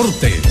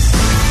Deportes.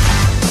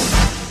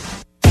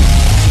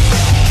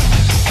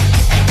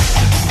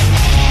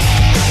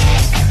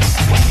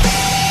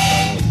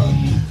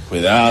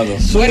 Cuidado.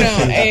 Bueno,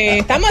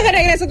 estamos de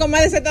regreso con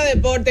más de Z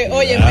Deporte.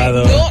 Oye,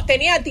 yo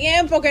tenía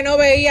tiempo que no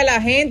veía a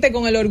la gente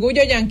con el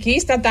orgullo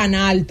yanquista tan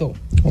alto.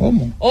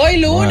 ¿Cómo? Hoy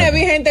lunes vi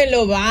gente en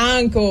los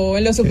bancos,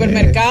 en los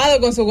supermercados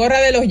con su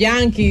gorra de los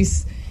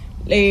Yankees.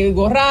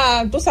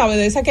 Gorra, tú sabes,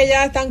 de esas que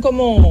ya están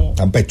como...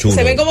 Tan pechudas.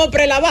 Se ven como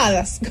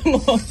prelavadas. Como,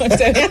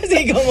 se ven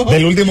así como...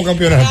 Del último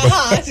campeonato.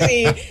 Ajá,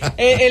 sí.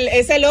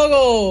 Ese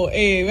logo,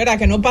 ¿verdad?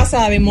 Que no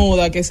pasa de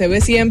moda, que se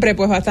ve siempre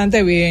pues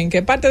bastante bien, que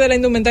es parte de la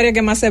indumentaria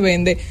que más se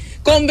vende.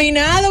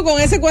 Combinado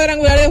con ese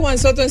cuadrangular de Juan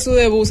Soto en su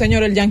debut,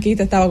 señor, el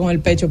yanquista estaba con el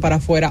pecho para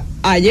afuera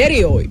ayer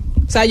y hoy.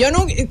 O sea, yo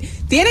no...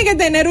 Tiene que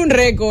tener un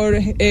récord,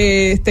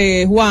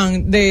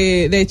 Juan,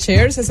 de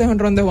shares ese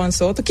jonrón de Juan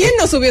Soto. ¿Quién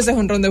no subió ese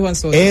jonrón de Juan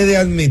Soto? He de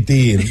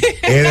admitir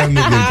que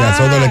a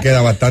Soto le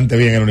queda bastante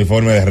bien el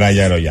uniforme de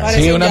raya de los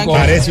Yankees. Sí, una cosa.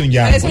 Parece un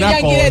Yankee. Parece un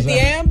Yankee de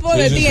tiempo,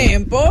 de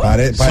tiempo.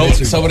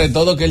 Sobre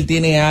todo que él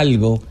tiene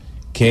algo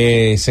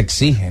que se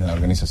exige en la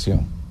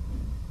organización.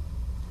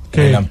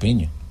 ¿Qué? El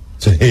lampiño.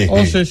 Sí.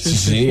 Oh,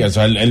 sí. O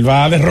sea, él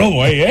va de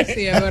robo ahí, ¿eh?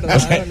 Sí, es verdad, O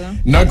sea, es verdad.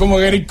 no es como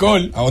Gary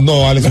Cole.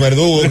 No, Alex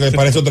Verdugo, que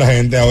parece otra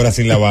gente ahora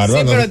sin la barba.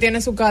 Sí, ¿no? pero tiene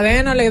su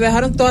cadena, le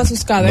dejaron todas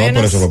sus cadenas. No,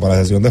 pero eso fue para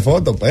la sesión de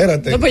fotos,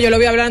 espérate. No, pues yo lo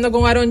vi hablando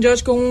con Aaron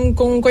Judge con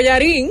un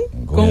collarín,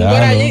 con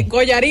un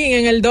collarín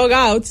en el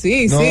dugout,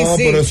 sí.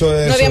 Pero eso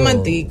es... No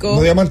diamantico.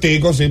 No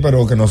diamantico, sí,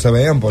 pero que no se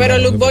vean. Pero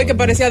Luke Boy, que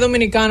parecía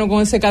dominicano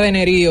con ese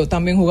cadenerío,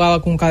 también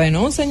jugaba con un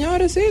cadenón,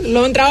 señores, sí.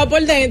 Lo entraba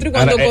por dentro y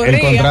cuando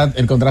corría...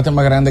 El contraste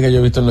más grande que yo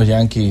he visto en los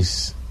Yankees...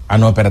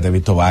 no, espérate, he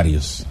visto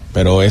varios.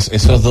 Pero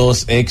esos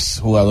dos ex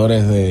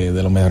jugadores de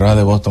los Mediarrojas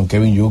de Boston,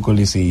 Kevin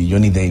Youkilis y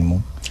Johnny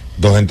Damon.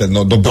 Dos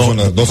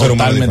seres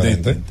humanos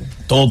diferentes.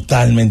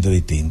 Totalmente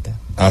distintas.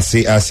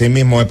 Así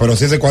mismo es. Pero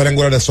sí, ese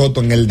cuadrangular de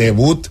Soto en el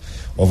debut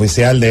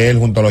oficial de él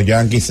junto a los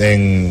Yankees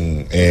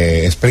en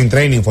Spring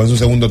Training fue en su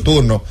segundo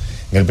turno.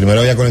 En el primero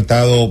había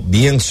conectado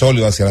bien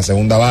sólido hacia la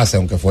segunda base,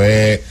 aunque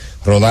fue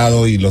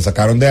rodado y lo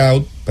sacaron de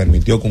out,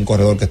 permitió que un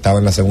corredor que estaba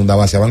en la segunda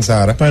base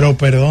avanzara. Pero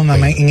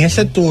perdóname, en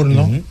ese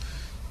turno,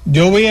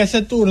 yo vi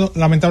ese turno,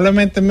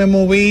 lamentablemente me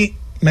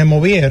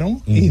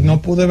movieron y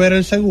no pude ver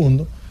el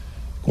segundo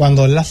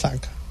cuando él la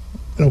saca,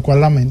 lo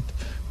cual lamento.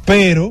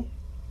 Pero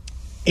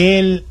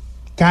él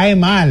cae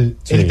mal,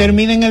 él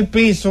termina en el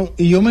piso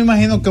y yo me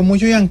imagino que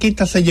muchos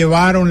yanquistas se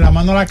llevaron la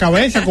mano a la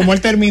cabeza como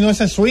él terminó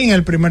ese swing en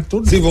el primer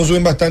turno. Sí, fue un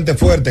swing bastante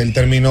fuerte, él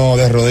terminó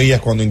de rodillas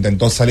cuando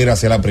intentó salir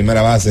hacia la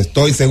primera base.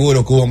 Estoy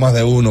seguro que hubo más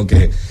de uno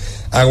que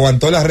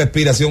aguantó la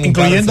respiración,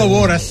 incluyendo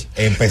Boras.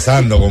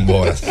 Empezando con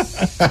Boras.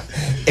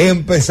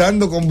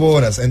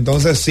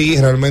 Entonces sí,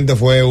 realmente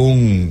fue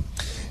un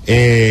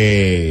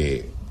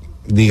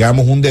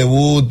digamos un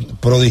debut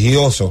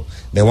prodigioso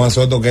de Juan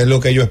Soto, que es lo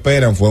que ellos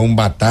esperan. Fue un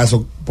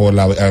batazo por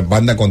la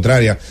banda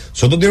contraria.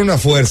 Soto tiene una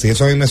fuerza y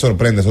eso a mí me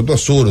sorprende. Soto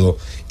es zurdo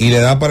y le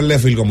da para el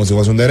left field como si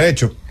fuese un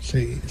derecho.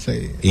 Sí.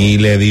 Y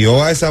le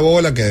dio a esa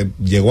bola que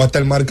llegó hasta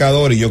el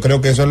marcador, y yo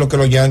creo que eso es lo que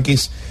los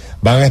Yankees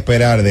van a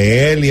esperar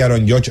de él y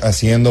Aaron Judge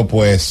haciendo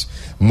pues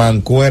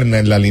mancuerna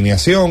en la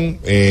alineación,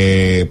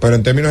 pero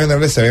en términos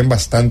generales se ven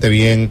bastante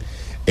bien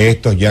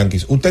estos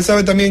Yankees. ¿Usted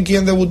sabe también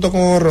quién debutó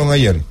con honrón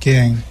ayer?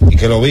 ¿Quién? Y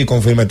que lo vi,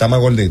 confirme, está más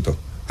gordito.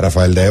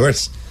 Rafael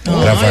Devers.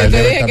 No, Rafael yo te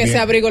Devers dije también. que ese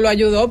abrigo lo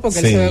ayudó porque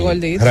él se ve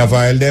gordito.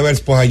 Rafael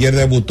Devers pues ayer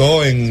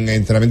debutó en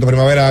entrenamientos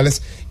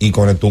primaverales y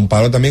conectó un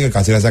palo también que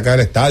casi le saca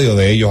del estadio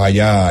de ellos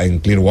allá en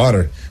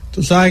Clearwater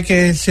Tú sabes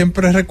que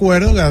siempre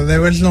recuerdo que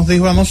Devers nos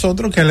dijo a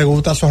nosotros que le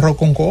gusta su arroz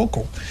con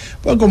coco.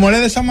 Pues como él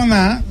es de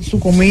Samaná, su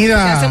comida...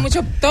 Se hace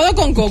mucho, todo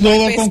con coco.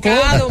 Todo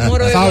pescado, con coco.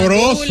 moro de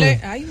sabroso. guandule.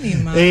 Ay, mi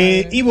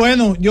madre. Y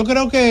bueno, yo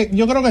creo que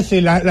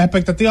sí, la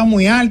expectativa es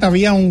muy alta.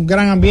 Había un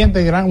gran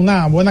ambiente,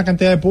 una buena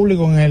cantidad de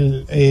público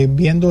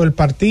viendo el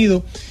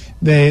partido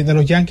de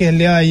los Yankees el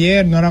día de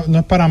ayer. No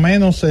es para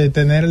menos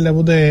tener el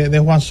debut de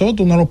Juan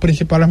Soto, uno de los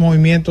principales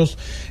movimientos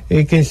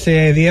que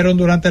se dieron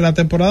durante la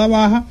temporada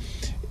baja.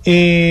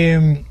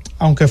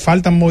 Aunque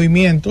faltan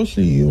movimientos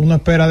y uno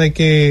espera de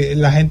que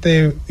la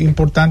gente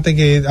importante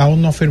que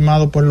aún no ha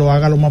firmado pues lo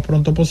haga lo más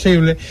pronto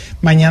posible.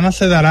 Mañana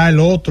se dará el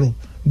otro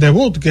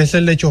debut, que es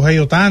el de Shohei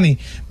Ohtani.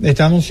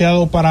 Está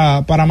anunciado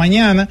para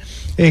mañana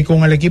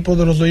con el equipo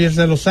de los Dodgers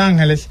de Los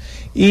Ángeles.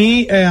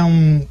 Y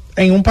en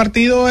un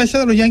partido ese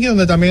de los Yankees,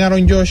 donde también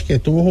Aaron Judge, que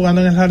estuvo jugando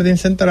en el jardín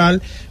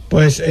central,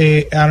 pues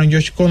Aaron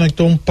Judge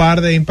conectó un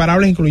par de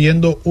imparables,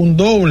 incluyendo un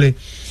doble.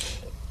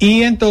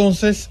 Y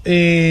entonces...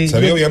 se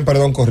vio bien,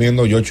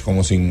 corriendo George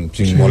como sin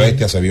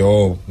molestia, se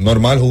vio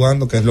normal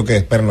jugando, que es lo que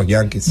esperan los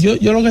Yankees. Yo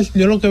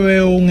lo que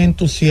veo un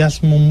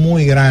entusiasmo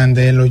muy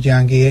grande en los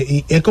Yankees,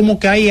 y es como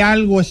que hay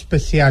algo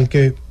especial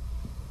que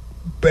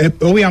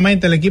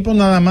obviamente el equipo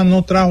nada más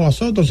no trajo a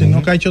Soto,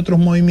 sino que ha hecho otros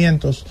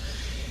movimientos.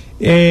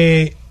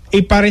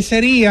 Y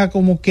parecería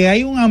como que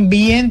hay un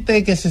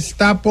ambiente que se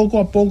está poco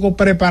a poco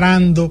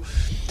preparando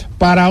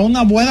para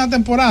una buena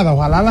temporada.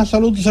 Ojalá la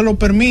salud se lo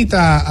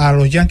permita a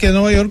los Yankees de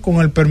Nueva York, con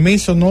el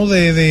permiso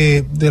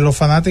de los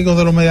fanáticos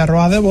de los Medias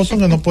Rojas de Boston,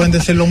 que no pueden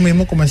decir lo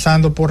mismo,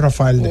 comenzando por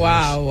Rafael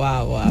Devers.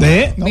 Wow.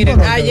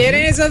 Miren, ayer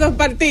en esos dos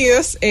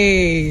partidos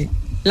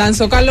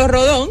lanzó Carlos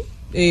Rodón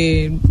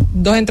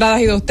 2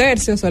 entradas y 2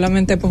 tercios,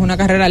 solamente pues una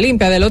carrera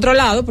limpia. Del otro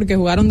lado, porque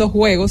jugaron 2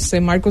 juegos,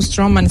 Marcus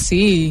Stroman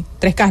sí,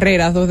 3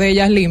 carreras, 2 de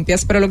ellas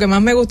limpias, pero lo que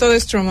más me gustó de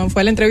Stroman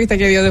fue la entrevista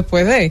que dio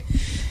después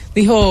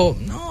dijo,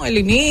 no, el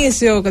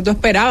inicio que tú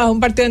esperabas, un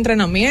partido de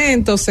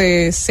entrenamiento,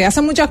 se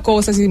hacen muchas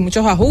cosas y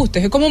muchos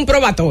ajustes, es como un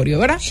probatorio,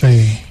 ¿verdad? Sí.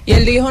 Y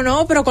él dijo,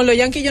 no, pero con los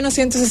Yankees yo no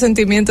siento ese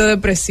sentimiento de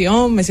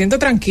presión, me siento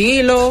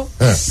tranquilo,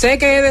 sé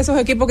que es de esos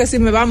equipos que si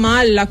me va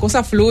mal, la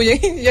cosa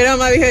fluye. Yo nada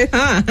más dije,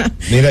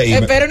 mira,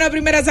 espero una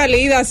primera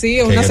salida,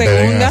 sí, o una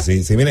segunda.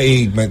 Sí, mira,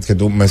 que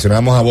tú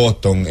mencionamos a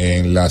Boston,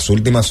 en las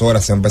últimas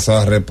horas se ha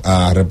empezado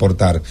a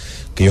reportar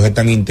que ellos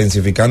están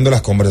intensificando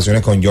las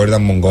conversaciones con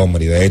Jordan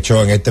Montgomery. De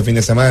hecho, en este fin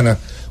de semana,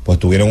 pues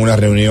tuvieron una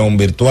reunión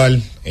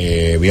virtual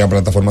vía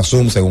plataforma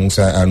Zoom, según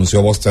se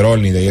anunció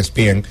Bosterolny de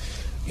ESPN,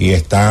 y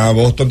está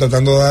Boston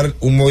tratando de dar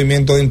un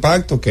movimiento de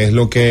impacto, que es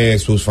lo que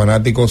sus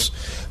fanáticos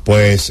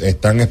pues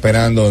están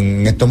esperando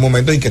en estos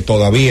momentos, y que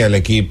todavía el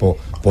equipo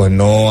pues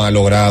no ha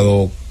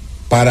logrado,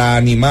 para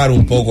animar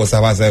un poco esa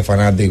base de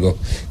fanáticos,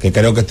 que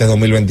creo que este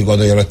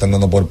 2024 ya lo están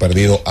dando por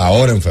perdido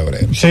ahora en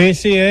febrero. Sí,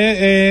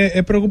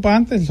 es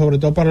preocupante, sobre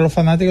todo para los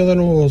fanáticos de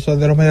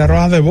los Medias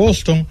Rojas de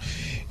Boston.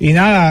 Y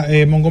nada,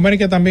 Montgomery,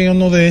 que también es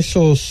uno de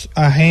esos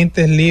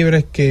agentes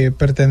libres que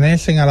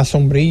pertenecen a la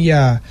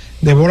sombrilla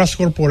de Boras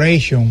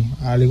Corporation,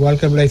 al igual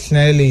que Blake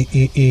Snell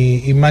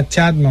y Matt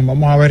Chapman.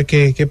 Vamos a ver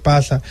qué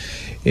pasa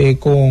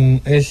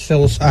con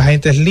esos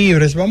agentes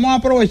libres. Vamos a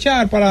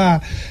aprovechar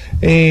para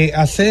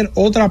hacer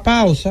otra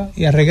pausa,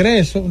 y al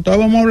regreso entonces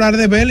vamos a hablar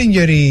de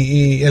Bellinger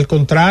y el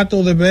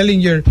contrato de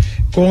Bellinger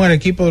con el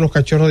equipo de los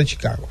Cachorros de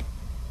Chicago.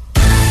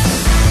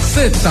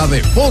 Z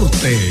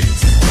Deportes.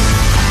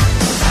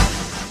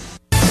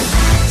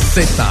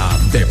 Z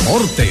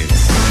Deportes.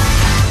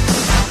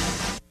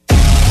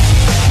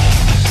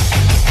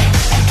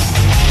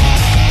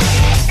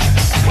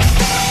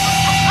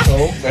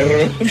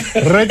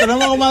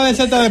 Retornamos con más de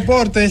Z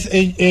Deportes.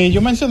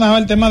 Yo mencionaba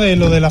el tema de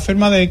lo de la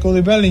firma de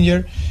Cody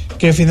Bellinger,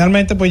 que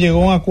finalmente pues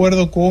llegó a un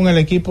acuerdo con el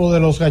equipo de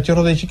los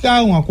Cachorros de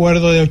Chicago, un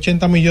acuerdo de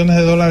 $80 millones,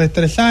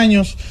 3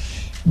 años.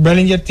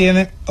 Bellinger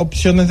tiene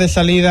opciones de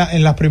salida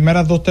en las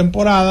primeras 2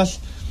 temporadas,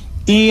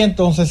 y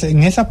entonces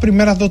en esas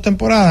primeras 2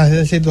 temporadas, es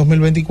decir,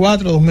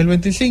 2024,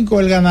 2025,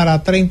 él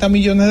ganará $30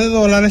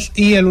 millones,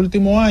 y el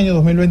último año,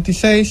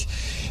 2026,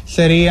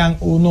 serían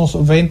unos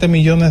 $20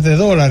 millones.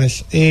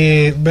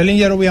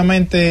 Bellinger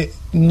obviamente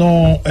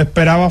no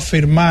esperaba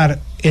firmar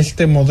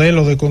este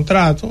modelo de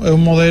contrato. Es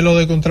un modelo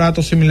de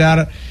contrato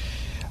similar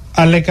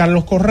al de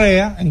Carlos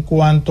Correa en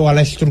cuanto a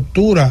la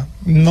estructura,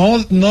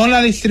 no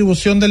la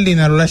distribución del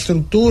dinero, la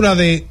estructura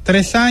de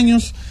 3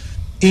 años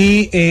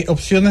y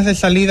opciones de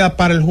salida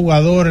para el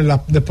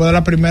jugador después de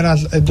las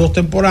primeras 2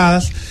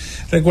 temporadas.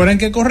 Recuerden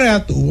que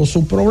Correa tuvo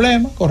su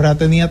problema. Correa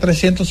tenía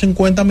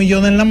 350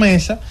 millones en la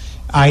mesa.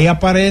 Ahí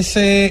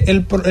aparece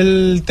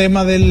el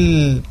tema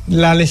de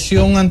la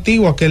lesión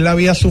antigua que él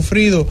había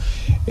sufrido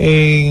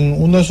en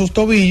uno de sus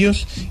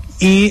tobillos,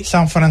 y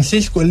San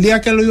Francisco, el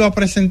día que lo iba a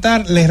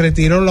presentar, le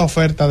retiró la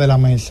oferta de la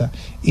mesa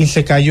y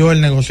se cayó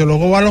el negocio.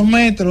 Luego va a los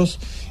Metros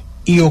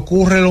y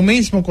ocurre lo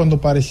mismo cuando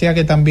parecía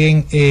que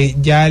también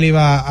ya él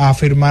iba a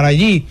firmar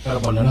allí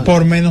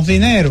por menos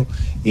dinero,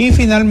 y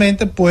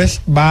finalmente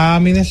pues va a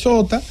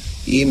Minnesota,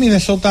 y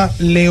Minnesota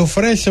le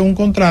ofrece un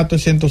contrato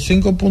de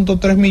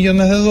 $105.3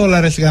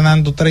 millones,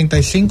 ganando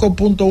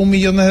 $35.1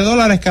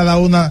 millones cada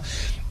una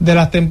de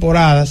las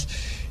temporadas.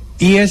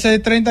 Y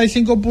ese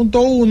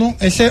 35.1,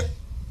 ese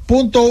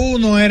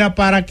 .1 era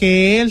para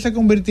que él se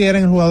convirtiera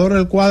en el jugador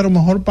del cuadro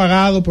mejor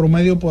pagado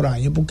promedio por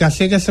año, porque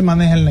así es que se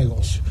maneja el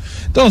negocio.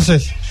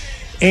 Entonces,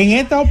 en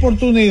esta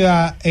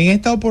oportunidad,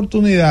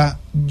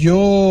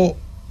 yo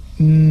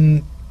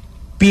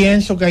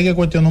pienso que hay que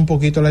cuestionar un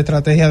poquito la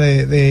estrategia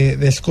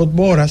de Scott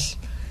Boras.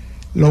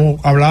 Lo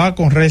hablaba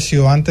con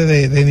Recio antes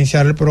de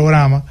iniciar el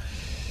programa,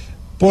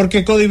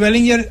 porque Cody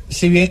Bellinger,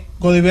 si bien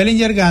Cody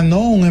Bellinger ganó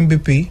un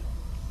MVP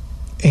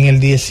en el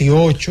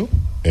 18,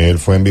 él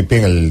fue MVP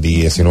en el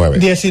 19.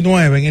 En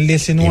el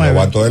 19. Y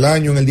novato del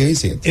año en el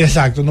 17.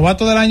 Exacto,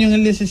 novato del año en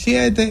el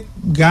 17,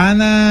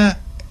 gana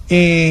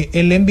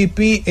el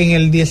MVP en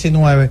el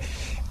 19.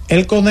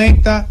 Él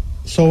conecta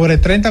sobre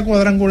 30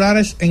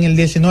 cuadrangulares en el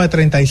 19,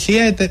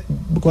 37,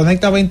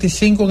 conecta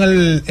 25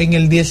 en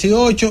el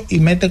 18 y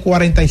mete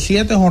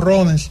 47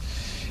 jonrones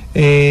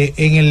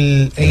en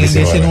el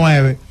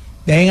 19.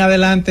 De ahí en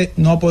adelante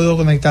no ha podido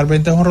conectar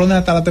 20 jonrones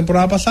hasta la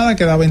temporada pasada,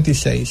 que da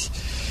 26.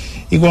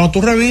 Y cuando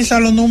tú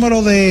revisas los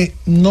números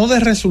no de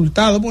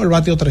resultados, porque él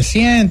batió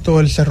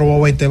 300, él se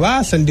robó 20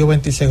 bases, él dio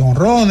 26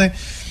 jonrones,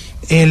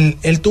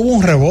 él tuvo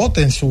un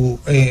rebote en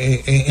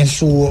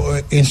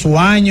su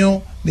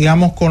año,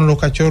 digamos, con los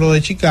Cachorros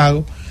de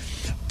Chicago.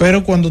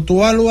 Pero cuando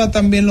tú evalúas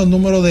también los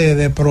números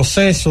de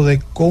proceso,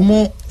 de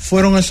cómo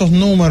fueron esos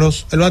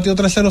números, él batió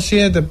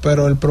 307,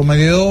 pero el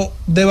promedio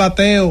de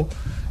bateo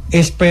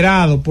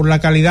esperado por la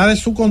calidad de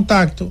su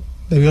contacto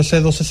debió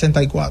ser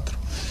 264.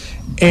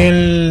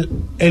 El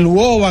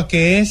WOBA,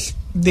 que es,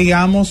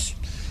 digamos,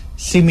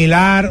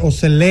 similar o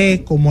se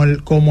lee como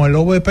el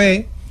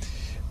OVP,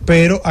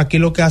 pero aquí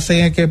lo que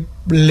hacen es que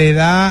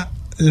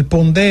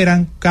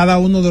ponderan cada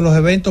uno de los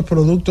eventos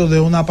producto de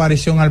una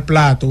aparición al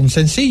plato. Un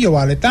sencillo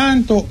vale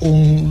tanto,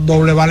 un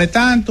doble vale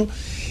tanto,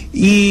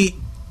 y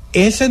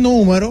ese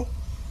número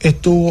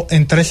estuvo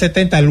en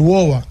 370 el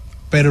WOBA,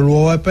 pero el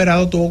WOBA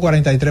esperado tuvo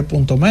 43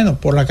 puntos menos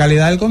por la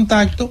calidad del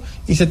contacto,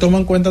 y se toma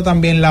en cuenta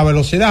también la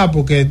velocidad,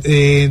 porque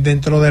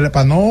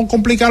para no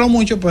complicarlo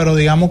mucho, pero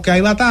digamos que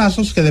hay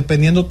batazos que,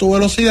 dependiendo tu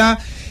velocidad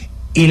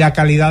y la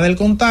calidad del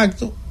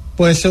contacto,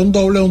 puede ser un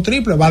doble o un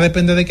triple, va a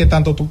depender de qué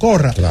tanto tú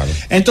corras. Claro.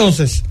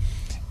 Entonces,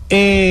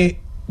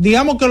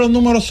 digamos que los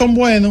números son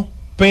buenos,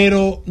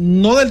 pero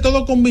no del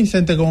todo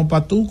convincente como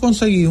para tú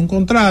conseguir un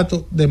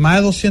contrato de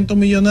más de $200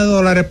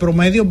 millones,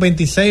 promedio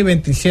 26,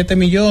 27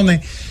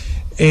 millones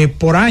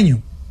por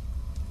año.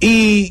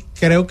 Y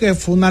creo que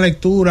fue una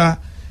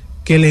lectura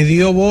que le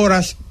dio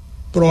Boras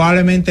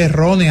probablemente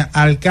errónea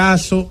al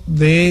caso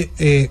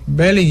de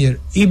Bellinger.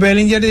 Y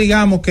Bellinger,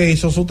 digamos, que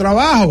hizo su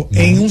trabajo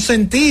en un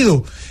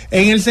sentido,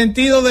 en el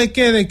sentido de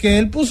que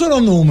él puso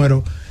los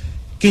números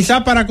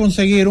quizás para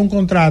conseguir un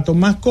contrato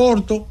más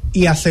corto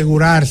y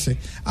asegurarse.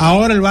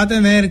 Ahora él va a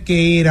tener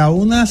que ir a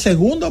una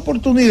segunda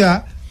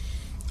oportunidad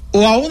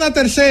o a una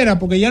tercera,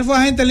 porque ya él fue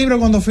agente libre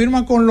cuando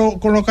firma con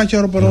los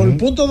Cachorros, pero el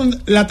punto donde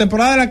la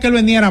temporada en la que él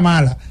venía era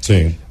mala.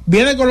 Sí.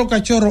 Viene con los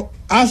Cachorros,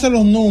 hace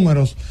los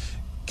números,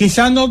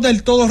 quizás no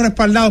del todo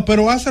respaldados,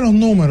 pero hace los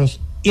números,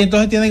 y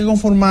entonces tiene que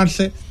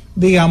conformarse,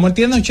 digamos, él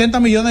tiene 80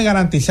 millones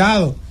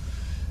garantizados,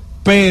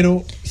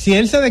 pero si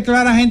él se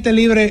declara agente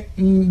libre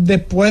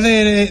después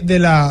de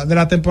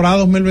la temporada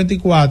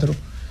 2024,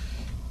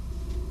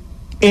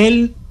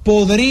 él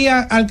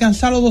podría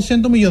alcanzar los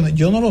 200 millones.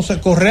 Yo no lo sé.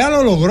 Correa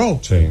lo logró,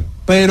 sí,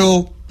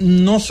 pero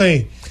no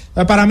sé.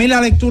 Para mí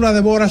la lectura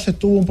de Boras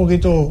estuvo un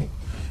poquito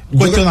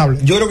cuestionable.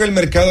 Yo creo que el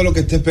mercado lo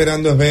que está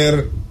esperando es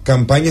ver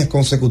campañas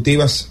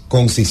consecutivas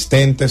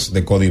consistentes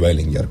de Cody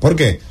Bellinger. ¿Por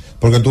qué?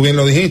 Porque tú bien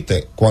lo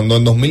dijiste, cuando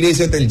en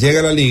 2017 él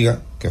llega a la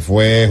liga, que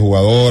fue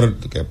jugador,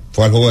 que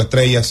fue al Juego de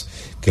Estrellas,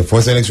 que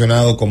fue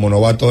seleccionado como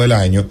novato del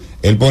año,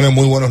 él pone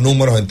muy buenos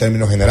números en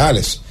términos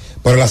generales.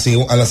 Pero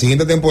a la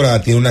siguiente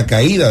temporada tiene una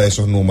caída de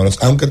esos números,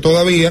 aunque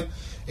todavía,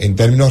 en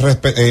términos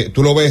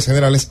tú lo ves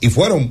generales, y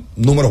fueron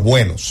números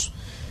buenos.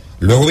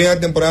 Luego viene la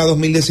temporada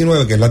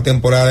 2019, que es la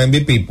temporada de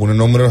MVP, pone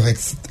números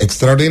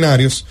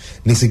extraordinarios.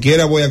 Ni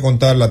siquiera voy a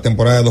contar la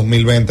temporada de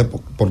 2020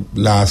 por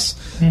las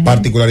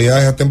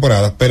particularidades de las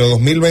temporadas, pero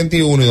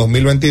 2021 y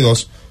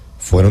 2022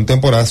 fueron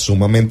temporadas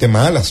sumamente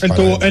malas.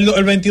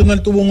 El 21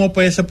 él tuvo un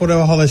OPS por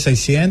debajo de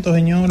 600,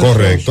 señores.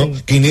 Correcto.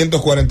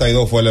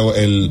 542 fue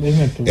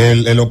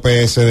el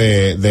OPS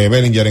de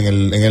Bellinger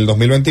en el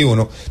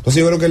 2021. Entonces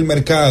yo creo que el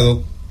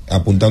mercado,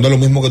 apuntando a lo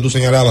mismo que tú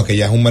señalabas, que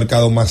ya es un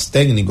mercado más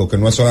técnico, que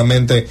no es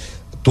solamente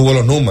tuvo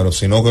los números,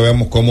 sino que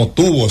vemos cómo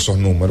tuvo esos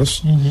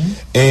números.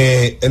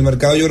 El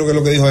mercado, yo creo que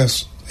lo que dijo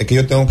es que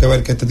yo tengo que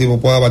ver que este tipo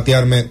pueda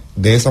batearme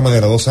de esa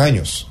manera 2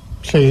 años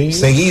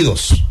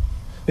seguidos.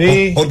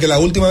 Sí. Porque la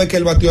última vez que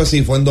él batió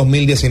así fue en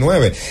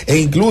 2019. E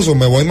incluso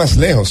me voy más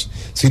lejos.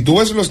 Si tú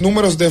ves los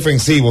números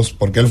defensivos,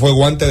 porque él fue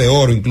guante de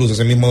oro incluso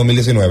ese mismo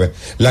 2019,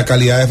 la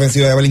calidad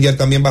defensiva de Bellinger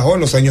también bajó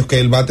en los años que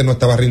el bate no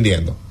estaba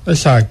rindiendo.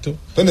 Exacto.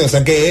 Entonces, o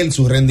sea que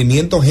su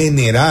rendimiento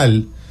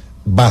general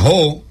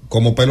bajó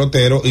como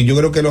pelotero, y yo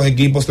creo que los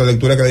equipos, la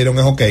lectura que le dieron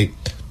es: ok,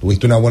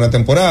 tuviste una buena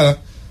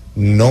temporada,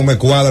 No me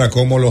cuadra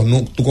cómo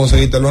tú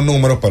conseguiste los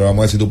números, pero vamos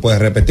a ver si tú puedes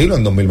repetirlo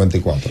en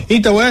 2024.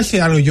 Y te voy a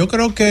decir algo, yo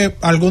creo que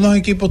algunos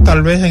equipos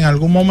tal vez en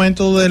algún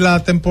momento de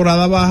la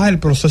temporada baja, el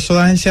proceso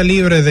de agencia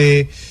libre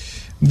de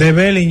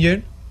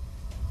Bellinger,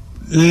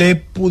 le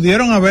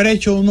pudieron haber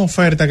hecho una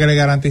oferta que le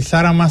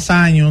garantizara más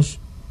años,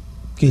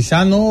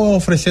 quizás no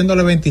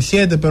ofreciéndole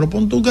 27, pero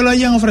pon tú que le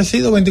hayan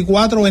ofrecido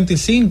 24 o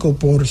 25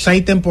 por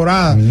 6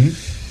 temporadas.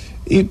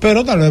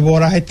 Pero tal vez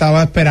Boras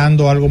estaba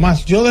esperando algo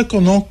más. Yo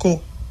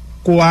desconozco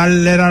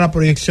cuál era la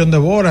proyección de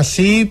Boras.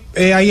 Sí,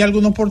 hay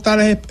algunos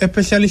portales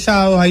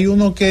especializados. Hay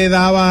uno que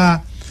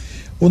daba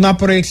una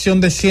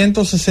proyección de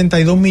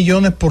 162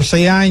 millones por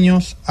 6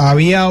 años.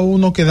 Había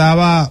uno que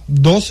daba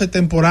 12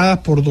 temporadas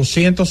por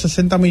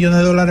 260 millones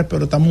de dólares,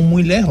 pero estamos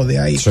muy lejos de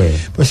ahí. Sí.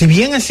 Pues si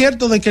bien es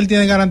cierto de que él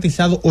tiene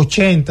garantizado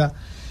 80,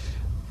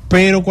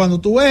 pero cuando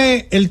tú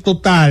ves el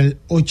total,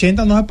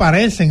 80 no se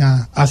parecen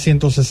a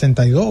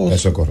 162.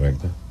 Eso es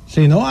correcto.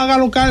 Si no, haga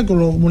los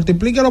cálculos,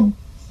 multiplíquelo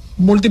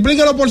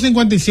por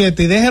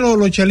 57 y déjelo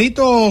los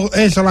chelitos,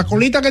 eso, la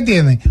colita que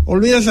tiene,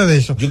 olvídese de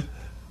eso.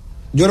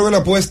 Yo creo que la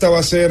apuesta va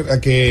a ser a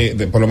que,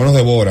 por lo menos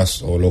de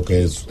Boras, o lo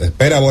que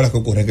espera Boras que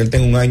ocurra, que él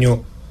tenga un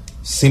año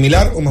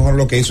similar o mejor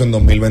lo que hizo en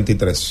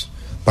 2023,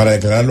 para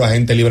declararlo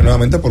agente libre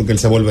nuevamente, porque él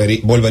se volvería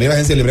a la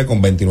agencia libre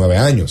con 29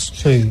 años.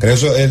 Sí. Creo que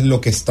eso es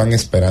lo que están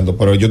esperando,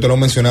 pero yo te lo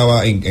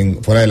mencionaba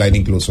fuera del aire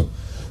incluso.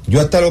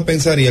 Yo hasta lo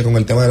pensaría con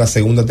el tema de la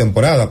segunda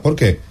temporada. ¿Por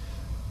qué?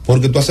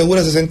 Porque tú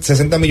aseguras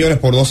 60 millones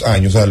por 2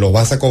 años, o sea, los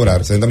vas a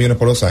cobrar 60 millones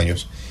por 2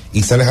 años,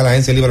 y sales a la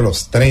agencia libre a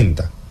los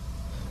 30.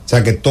 O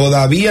sea que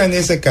todavía en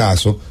ese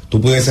caso tú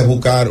pudieses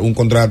buscar un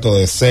contrato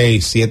de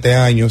 6, 7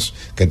 años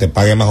que te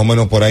pague más o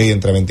menos por ahí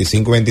entre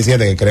 25 y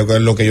 27, que creo que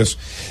es lo que ellos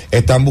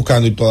están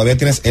buscando, y todavía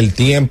tienes el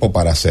tiempo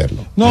para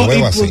hacerlo. No,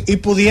 y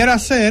pudiera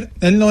ser,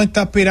 él no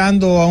está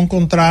aspirando a un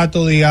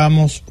contrato,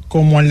 digamos,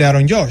 como el de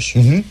Aaron Josh.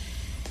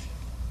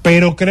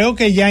 Pero creo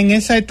que ya en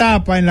esa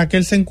etapa en la que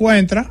él se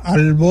encuentra,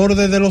 al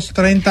borde de los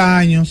 30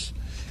 años,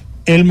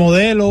 el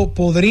modelo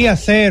podría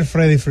ser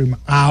Freddie Freeman.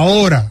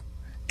 Ahora,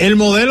 el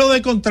modelo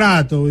de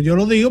contrato, yo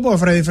lo digo porque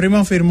Freddie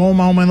Freeman firmó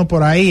más o menos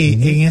por ahí,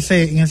 en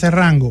ese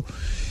rango.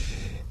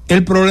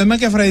 El problema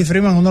es que Freddie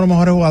Freeman es uno de los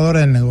mejores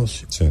jugadores del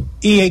negocio. Sí.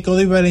 Y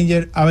Cody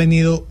Bellinger ha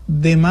venido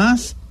de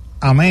más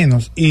a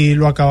menos, y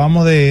lo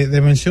acabamos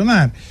de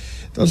mencionar.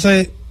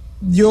 Entonces,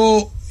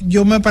 yo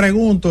me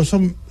pregunto,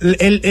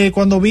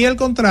 cuando vi el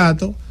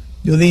contrato,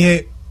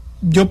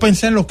 yo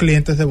pensé en los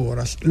clientes de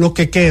Boras, los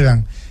que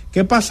quedan.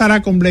 ¿Qué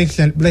pasará con Blake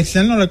Snell? Blake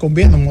Snell no le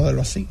conviene un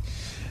modelo así.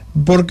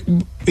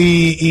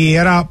 Y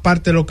era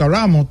parte de lo que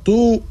hablamos.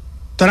 Tú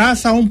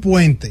trazas un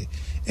puente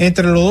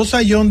entre los 2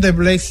 sayón de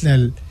Blake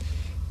Snell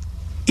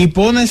y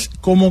pones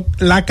como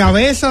la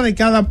cabeza de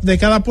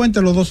cada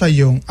puente los 2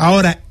 sayón.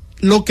 Ahora,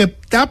 lo que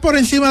está por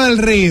encima del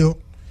río,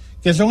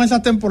 que son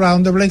esas temporadas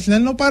donde Blake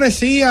Snell no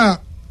parecía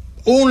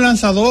un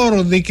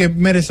lanzador de que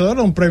merecedor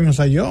de un premio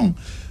sayón.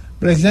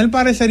 Blake Snell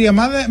parecería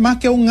más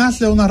que un as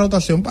de una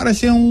rotación,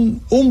 parecía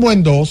un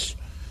buen 2.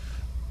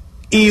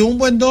 Y un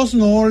buen 2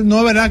 no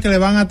es verdad que le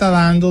van a estar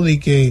dando de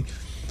que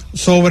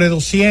sobre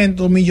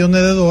 200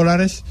 millones de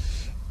dólares,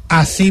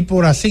 así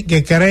por así,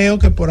 que creo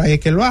que por ahí es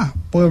que él va.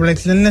 Pues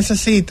Blake Snell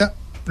necesita,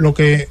 lo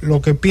que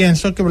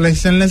pienso es que Blake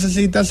Snell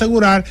necesita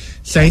asegurar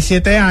 6,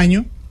 7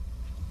 años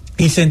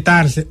y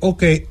sentarse.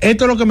 Ok,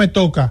 esto es lo que me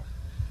toca.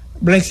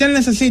 Blake Snell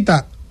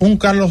necesita un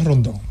Carlos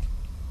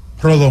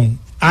Rodón,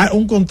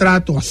 un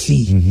contrato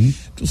así,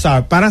 tú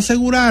sabes, para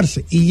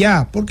asegurarse y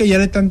ya, porque ya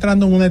le está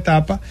entrando en una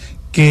etapa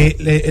que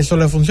eso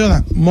le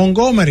funciona.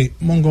 Montgomery,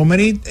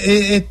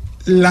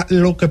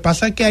 lo que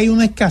pasa es que hay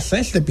una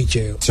escasez de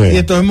picheo. Sí. Y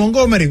entonces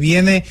Montgomery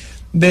viene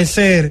de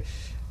ser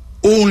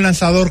un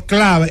lanzador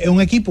clave en un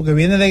equipo que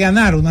viene de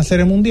ganar una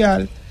serie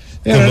mundial.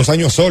 Con 2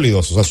 años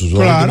sólidos, o sea, sus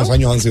últimos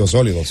años han sido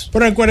sólidos.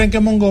 Pero recuerden que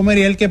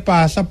Montgomery es el que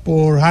pasa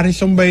por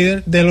Harrison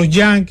Bader de los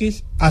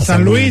Yankees a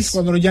San Luis,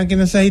 cuando los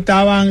Yankees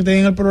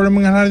tenían el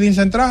problema en el jardín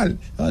central.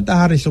 ¿Dónde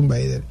está Harrison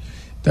Bader?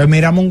 Entonces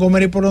mira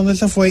Montgomery por donde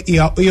se fue, y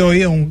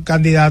hoy es un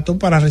candidato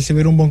para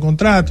recibir un buen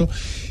contrato.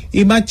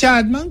 Y Matt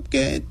Chapman,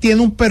 que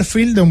tiene un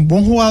perfil de un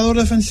buen jugador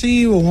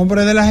defensivo, un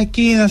hombre de las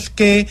esquinas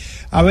que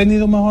ha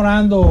venido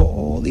mejorando,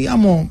 o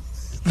digamos,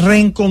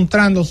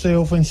 reencontrándose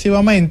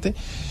ofensivamente.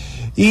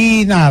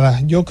 Y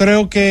nada, yo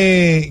creo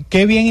que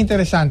es bien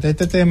interesante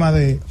este tema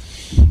de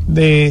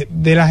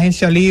la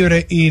agencia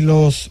libre y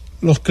los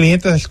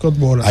clientes de Scott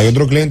Boras. Hay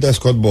otro cliente de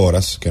Scott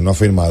Boras que no ha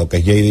firmado, que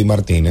es JD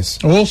Martínez.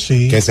 Oh,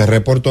 sí. Que se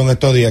reportó en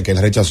estos días que él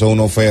rechazó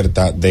una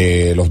oferta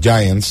de los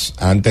Giants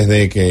antes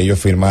de que ellos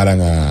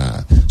firmaran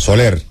a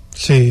Soler.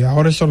 Sí,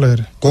 ahora es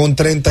Soler. Con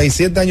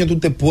 37 años tú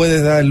te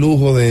puedes dar el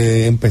lujo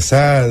de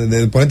empezar,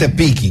 de ponerte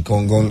piqui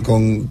con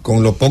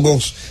los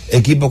pocos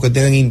equipos que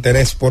tienen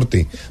interés por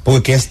ti.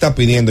 Porque ¿qué está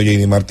pidiendo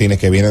JD Martínez,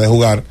 que viene de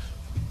jugar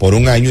por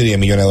 1 año y $10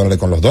 millones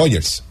con los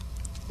Dodgers?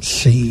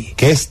 Sí.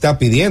 ¿Qué está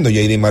pidiendo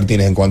JD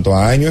Martínez en cuanto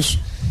a años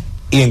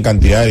y en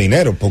cantidad de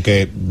dinero?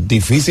 Porque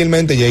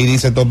difícilmente JD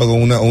se topa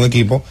con un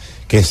equipo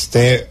que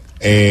esté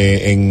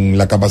en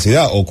la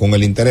capacidad o con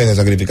el interés de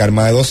sacrificar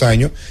más de 2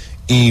 años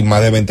y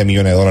más de $20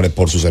 millones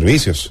por sus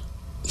servicios.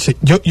 Sí,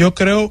 yo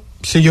creo,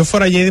 si yo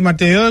fuera JD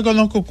Martínez, yo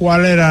desconozco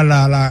cuál era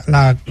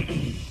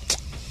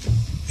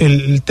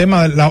el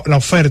tema de la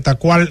oferta,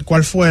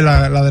 cuál fue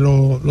la de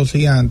los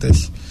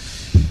gigantes.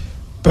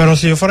 Pero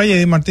si yo fuera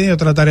JD Martínez, yo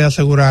trataría de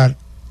asegurar,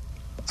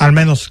 al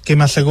menos que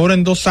me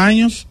aseguren 2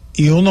 años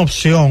y una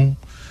opción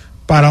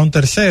para un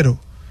tercero.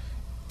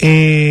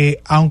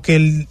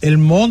 Aunque el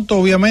monto,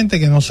 obviamente,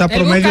 que no sea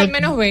promedio. Busca al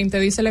menos 20,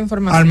 dice la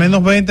información. Al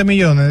menos 20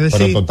 millones. Es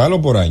decir, ¿pero total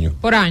o por año?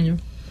 Por año.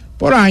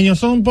 Por año,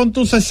 son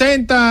puntos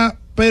 60,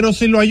 pero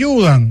si lo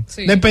ayudan,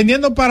 sí.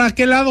 Dependiendo para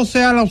qué lado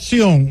sea la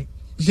opción.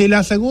 Si le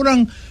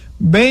aseguran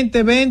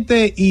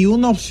 20 y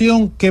una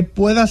opción que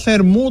pueda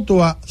ser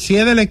mutua, si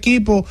es del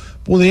equipo,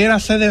 pudiera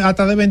ser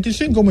hasta de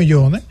 25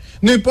 millones.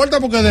 No importa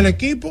porque es del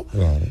equipo,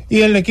 claro.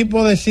 Y el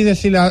equipo decide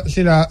si la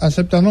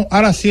acepta o no.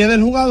 Ahora, si es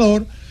del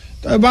jugador,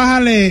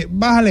 entonces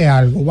bájale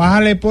algo,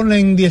 ponle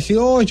en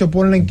 18,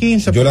 ponle en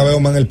 15. Yo la veo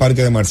más en el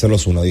parque de Marcelo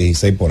Osuna,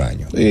 16 por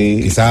año.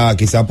 Sí.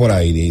 Quizá por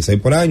ahí, 16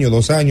 por año,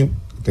 2 años,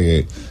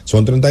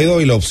 son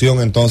 32 y la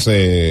opción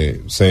entonces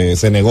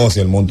se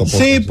negocia el monto.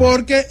 Sí,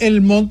 porque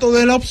el monto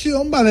de la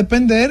opción va a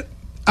depender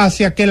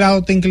hacia qué lado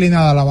está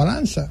inclinada la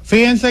balanza.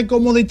 Fíjense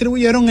cómo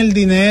distribuyeron el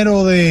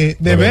dinero de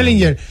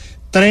Bellinger,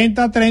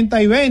 30,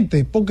 30 y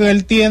 20, porque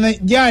él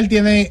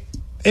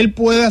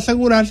puede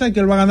asegurarse de que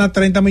él va a ganar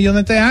 30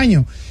 millones este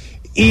año.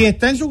 Y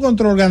está en su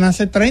control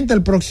ganarse 30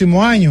 el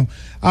próximo año.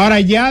 Ahora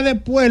ya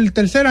después, el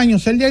tercer año,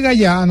 si él llega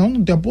allá, no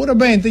te apures,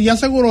 20, ya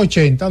aseguró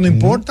 80, no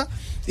importa.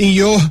 Y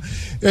yo,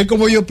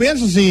 como yo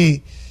pienso,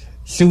 si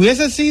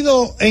hubiese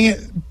sido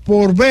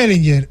por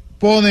Bellinger,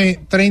 pone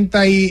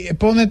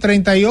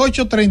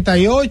 38,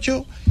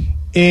 38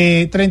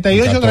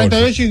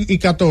 y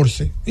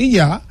 14. Y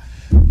ya.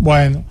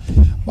 Bueno,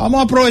 vamos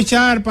a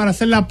aprovechar para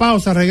hacer la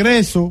pausa,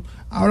 regreso.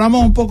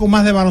 Hablamos un poco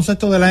más de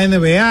baloncesto de la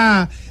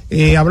NBA,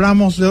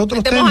 hablamos de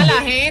otros temas. A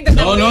la gente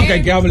no, que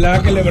hay que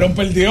hablar que LeBron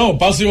perdió.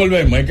 Pausa y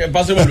volvemos.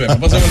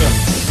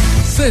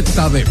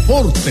 Z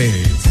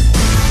Deportes.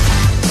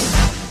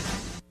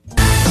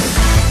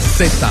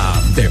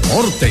 Z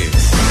Deportes.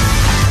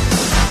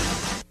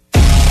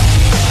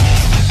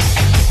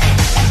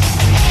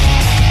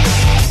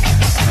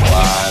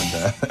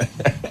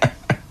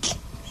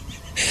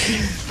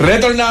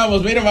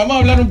 Retornamos, miren, vamos a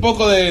hablar un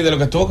poco de lo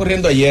que estuvo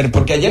ocurriendo ayer,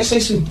 porque ayer se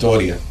hizo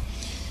historia.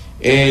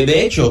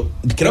 De hecho,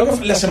 creo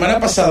que la semana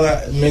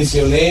pasada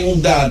mencioné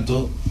un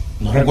dato,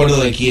 no recuerdo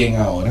de quién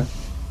ahora,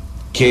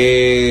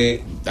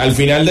 que al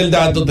final del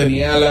dato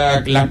tenía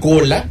la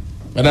cola,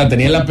 ¿verdad?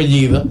 Tenía el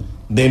apellido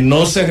de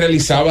no se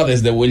realizaba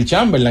desde Will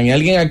Chamberlain, y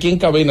alguien aquí en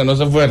cabina, no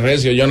se fue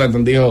recio,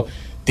 Jonathan, dijo,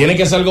 tiene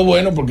que ser algo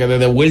bueno, porque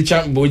desde Will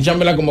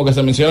Chamberlain como que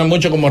se menciona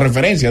mucho como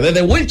referencia,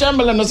 desde Will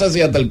Chamberlain no se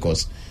hacía tal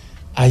cosa.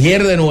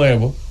 Ayer de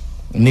nuevo,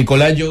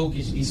 Nicolás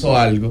Jokic hizo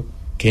algo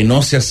que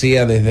no se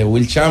hacía desde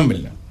Will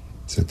Chamberlain.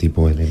 Ese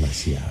tipo es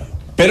demasiado.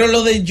 Pero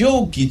lo de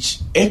Jokic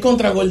es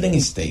contra Golden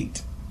State.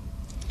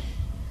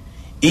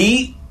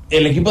 Y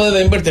el equipo de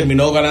Denver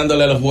terminó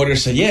ganándole a los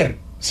Warriors ayer.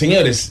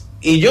 Señores,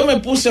 y yo me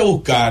puse a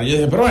buscar. Yo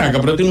dije, pero ven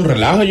acá, pero tiene un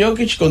relajo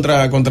Jokic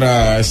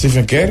contra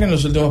Stephen Curry en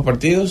los últimos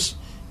partidos.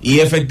 Y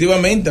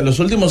efectivamente, en los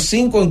últimos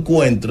 5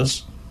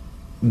 encuentros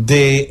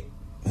de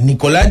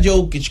Nicolás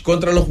Jokic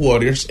contra los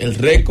Warriors, el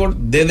récord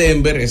de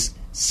Denver es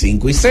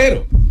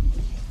 5-0.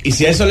 Y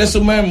si a eso le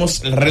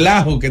sumamos el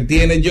relajo que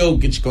tiene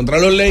Jokic contra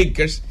los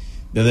Lakers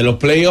desde los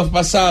playoffs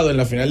pasados en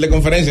la final de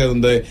conferencia,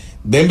 donde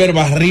Denver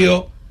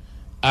barrió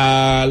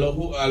a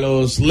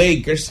los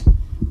Lakers,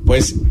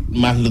 pues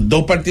más los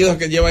 2 partidos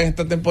que llevan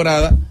esta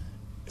temporada,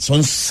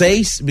 son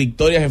 6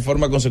 victorias en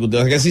forma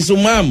consecutiva. Que si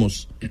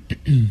sumamos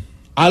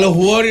a los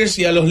Warriors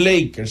y a los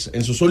Lakers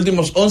en sus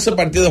últimos 11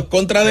 partidos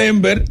contra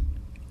Denver,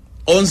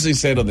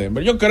 11-0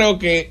 Denver. Yo creo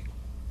que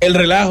el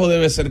relajo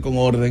debe ser con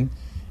orden.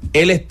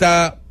 Él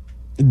está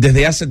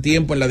desde hace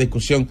tiempo en la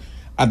discusión,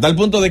 a tal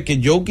punto de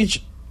que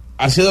Jokic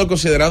ha sido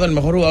considerado el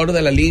mejor jugador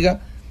de la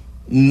liga,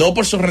 no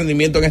por su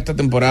rendimiento en esta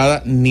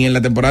temporada, ni en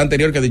la temporada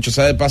anterior, que dicho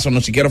sea de paso,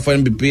 no siquiera fue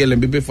MVP, el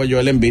MVP fue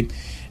Joel Embiid.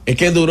 Es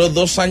que duró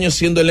 2 años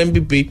siendo el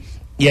MVP,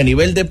 y a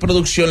nivel de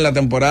producción la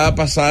temporada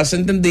pasada se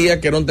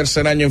entendía que era un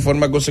tercer año en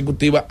forma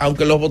consecutiva,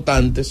 aunque los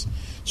votantes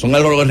son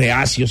algo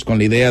reacios con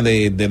la idea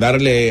de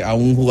darle a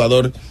un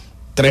jugador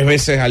 3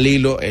 veces al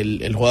hilo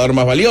el jugador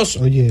más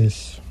valioso. Oye,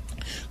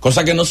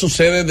 cosa que no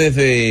sucede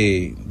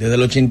desde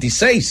el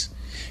 86,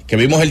 que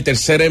vimos el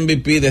tercer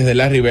MVP desde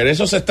Larry Bird.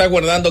 Eso se está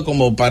guardando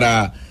como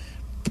para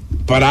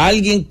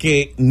alguien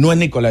que no es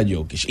Nicolás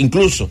Jokic.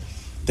 Incluso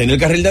tenía el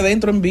carril de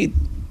adentro en Embiid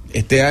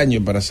este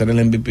año para ser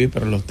el MVP,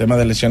 pero los temas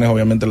de lesiones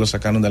obviamente lo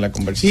sacaron de la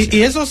conversación.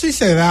 Y eso sí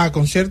se da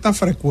con cierta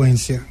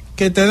frecuencia,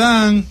 que te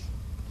dan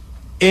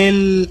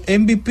el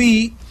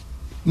MVP,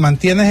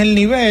 mantienes el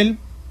nivel,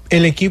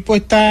 el equipo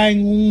está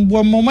en un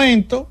buen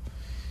momento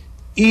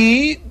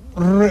y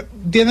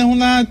tienes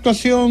una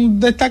actuación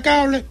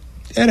destacable,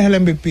 eres el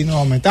MVP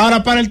nuevamente.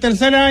 Ahora para el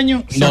tercer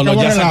año se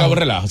acabó el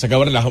relajo.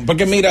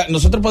 Porque mira,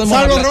 nosotros podemos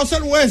salvo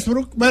Russell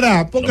Westbrook,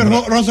 ¿verdad? Porque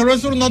Russell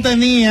Westbrook no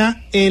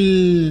tenía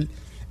el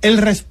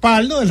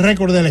respaldo del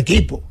récord del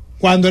equipo.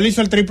 cuando él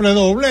hizo el triple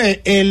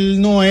doble,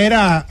 él no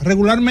era,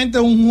 regularmente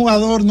un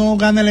jugador no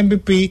gana el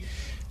MVP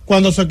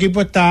cuando su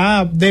equipo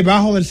está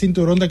debajo del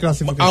cinturón de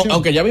clasificación.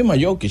 Aunque ya vimos a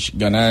Jokic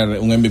ganar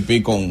un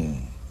MVP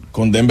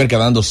con Denver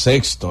quedando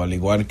sexto, al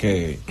igual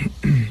que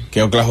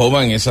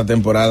Oklahoma en esa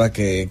temporada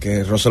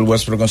que Russell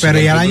Westbrook consiguió.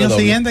 Pero ¿y al año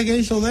siguiente qué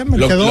hizo Denver?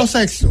 Quedó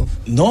sexto.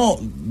 No,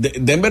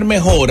 Denver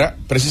mejora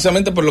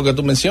precisamente por lo que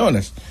tú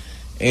mencionas.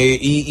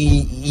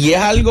 Y es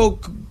algo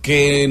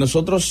que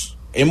nosotros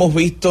hemos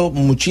visto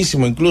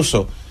muchísimo.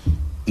 Incluso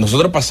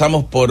nosotros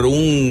pasamos por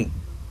un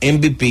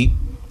MVP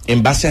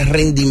en base a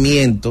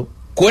rendimiento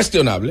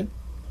cuestionable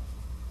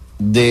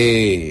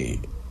de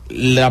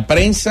la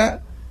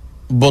prensa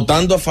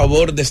votando a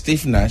favor de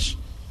Steve Nash,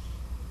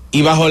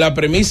 y bajo la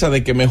premisa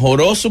de que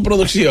mejoró su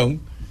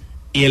producción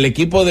y el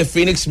equipo de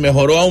Phoenix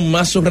mejoró aún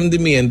más su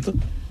rendimiento,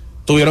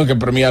 tuvieron que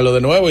premiarlo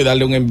de nuevo y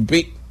darle un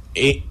MVP.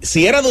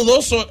 Si era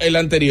dudoso el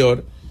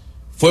anterior,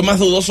 fue más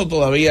dudoso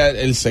todavía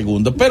el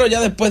segundo, pero ya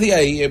después de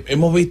ahí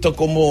hemos visto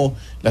cómo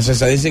las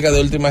estadísticas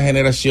de última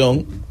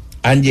generación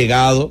han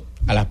llegado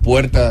a las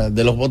puertas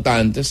de los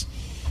votantes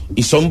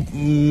y son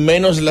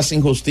menos las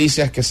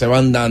injusticias que se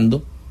van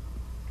dando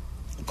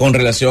con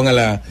relación a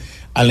la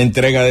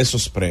entrega de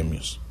esos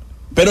premios.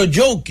 Pero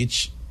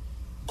Jokic,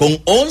 con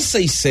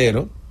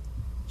 11-0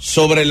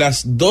 sobre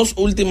las dos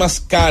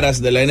últimas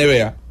caras de la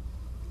NBA,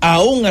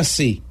 aún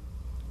así,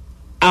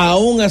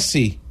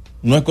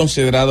 no es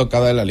considerado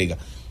cara de la liga.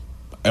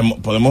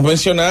 Podemos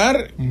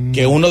mencionar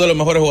que uno de los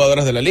mejores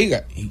jugadores de la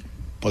liga, y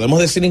podemos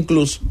decir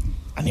incluso,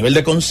 a nivel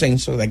de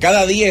consenso, de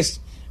cada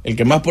 10, el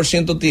que más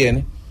 %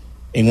 tiene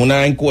en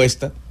una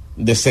encuesta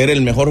de ser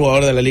el mejor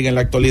jugador de la liga en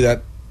la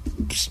actualidad,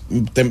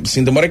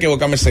 sin temor a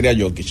equivocarme, sería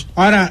Jokic.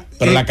 Ahora,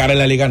 pero la cara de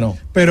la liga no.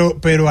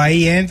 Pero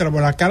ahí entra,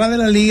 por la cara de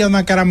la liga es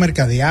una cara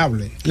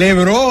mercadeable.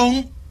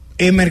 LeBron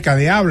es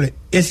mercadeable,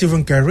 es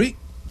Stephen Curry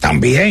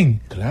también.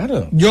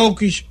 Claro.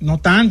 Jokic no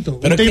tanto.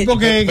 Pero un tipo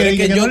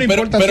que no le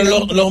importa.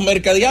 Pero los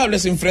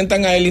mercadeables se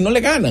enfrentan a él y no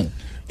le ganan.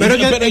 Pero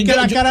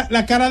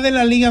la cara de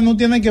la liga no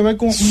tiene que ver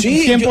con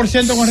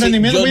 100% con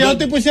rendimiento. Ya los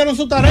tipos hicieron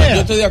su tarea.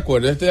 Yo estoy de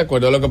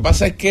acuerdo. Lo que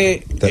pasa es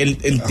que el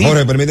tipo...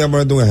 Jorge, permíteme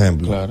ponerte un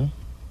ejemplo. Claro.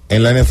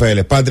 En la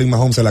NFL, Patrick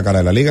Mahomes es la cara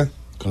de la liga.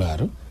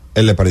 Claro.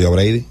 Él le perdió a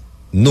Brady.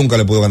 Nunca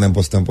le pudo ganar en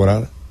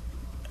postemporada.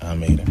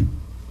 Mira.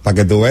 Para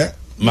que tú veas.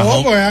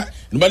 Mahomes.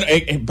 Bueno,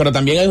 pero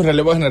también hay un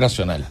relevo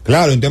generacional.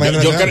 Claro, un tema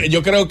generacional.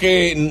 Yo creo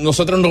que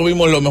nosotros no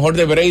vimos lo mejor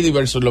de Brady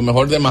versus lo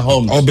mejor de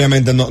Mahomes.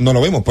 Obviamente no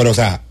lo vimos, pero o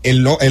sea,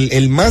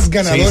 el más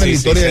ganador en la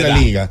historia de la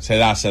liga. Se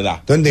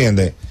da. ¿Tú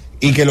entiendes?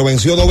 Y que lo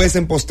venció 2 veces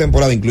en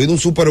postemporada, incluido un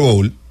Super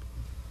Bowl.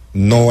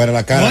 No era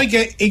la cara.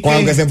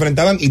 Aunque se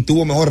enfrentaban y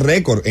tuvo mejor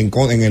récord en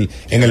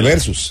el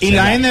versus. Y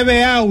la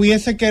NBA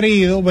hubiese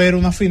querido ver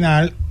una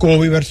final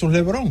Kobe versus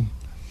LeBron.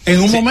 En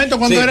un momento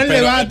cuando era el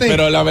debate.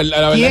 Pero la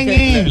verdad es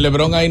que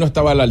LeBron ahí no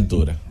estaba a la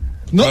altura.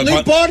 No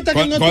importa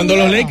que no cuando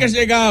los Lakers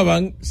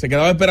llegaban, se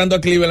quedaba esperando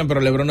a Cleveland, pero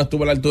LeBron no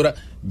estuvo a la altura.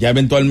 Ya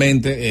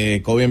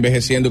eventualmente, Kobe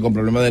envejeciendo y con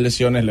problemas de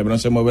lesiones, LeBron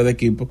se mueve de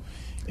equipo.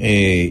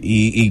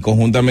 Y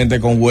conjuntamente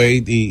con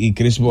Wade y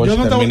Chris Bosh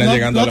termina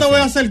llegando a la te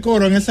voy a hacer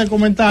coro en ese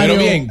comentario.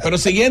 Pero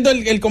siguiendo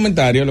el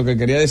comentario, lo que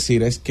quería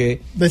decir es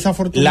que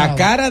la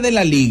cara de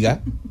la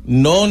liga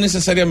no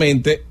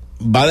necesariamente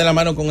va de la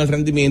mano con el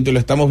rendimiento, y lo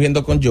estamos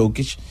viendo con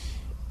Jokic.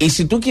 Y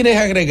si tú quieres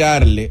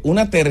agregarle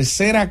una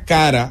tercera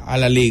cara a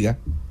la liga,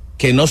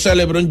 que no sea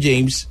LeBron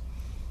James,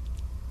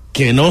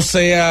 que no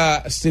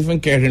sea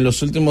Stephen Curry en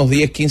los últimos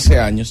 10, 15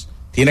 años,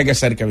 tiene que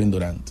ser Kevin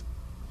Durant.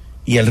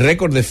 Y el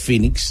récord de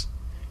Phoenix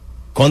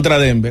contra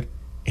Denver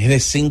es de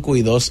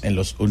 5-2 en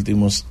los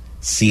últimos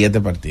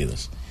 7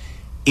 partidos.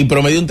 Y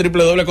promedió un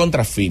triple doble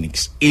contra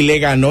Phoenix. Y le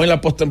ganó en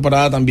la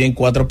postemporada también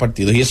 4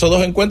 partidos. Y esos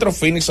 2 encuentros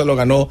Phoenix se lo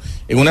ganó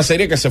en una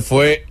serie que se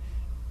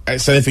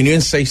definió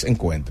en 6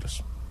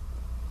 encuentros.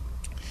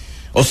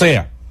 O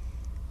sea,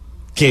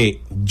 que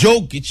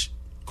Jokic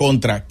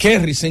contra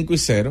Curry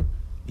 5-0,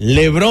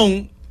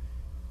 LeBron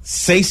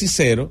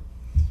 6-0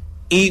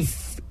 y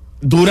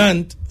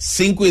Durant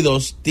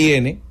 5-2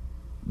 tiene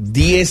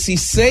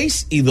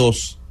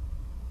 16-2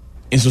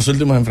 en sus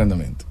últimos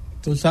enfrentamientos.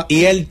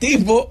 Y el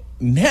tipo,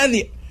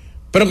 nadie,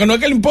 pero que no es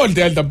que le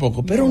importe a él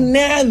tampoco, pero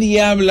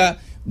nadie habla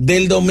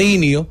del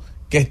dominio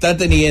que está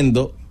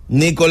teniendo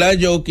Nicolás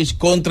Jokic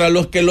contra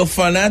los que los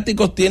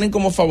fanáticos tienen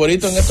como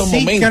favorito en estos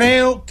momentos. Sí,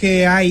 creo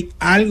que hay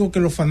algo que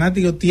los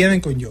fanáticos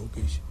tienen con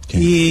Jokic. ¿Qué?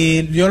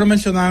 Y yo lo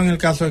mencionaba en el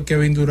caso de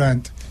Kevin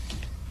Durant.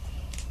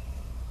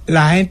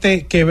 La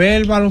gente que ve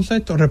el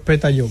baloncesto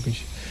respeta a Jokic.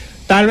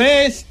 Tal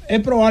vez es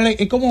probable,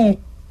 es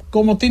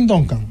como Tim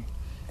Duncan.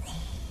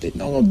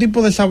 Un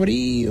tipo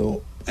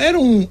desabrío.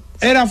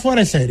 Era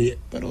fuera de serie,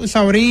 pero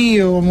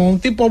desabrío, como un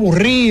tipo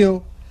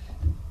aburrido.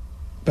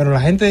 Pero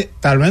la gente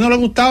tal vez no le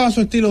gustaba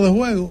su estilo de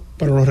juego,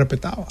 pero lo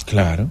respetaba.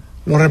 Claro.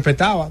 Lo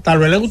respetaba. Tal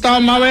vez le gustaba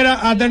más ver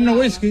a Dirk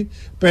Nowitzki,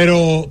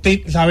 pero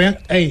sabían,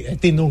 es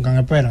Tim Duncan,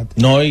 espérate.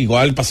 No,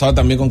 igual pasaba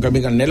también con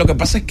Kevin Garnett. Lo que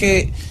pasa es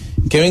que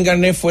Kevin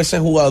Garnett fue ese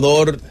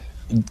jugador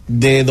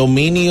de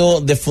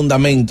dominio de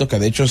fundamentos, que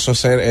de hecho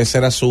ese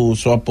era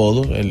su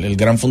apodo, el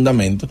gran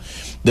fundamento,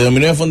 de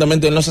dominio de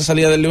fundamentos, él no se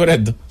salía del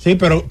libreto. Sí,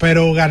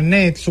 pero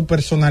Garnett, su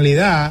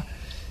personalidad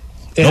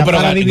era no, pero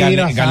para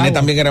Garnett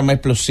también era más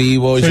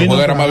explosivo y sí, su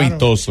juego era claro. más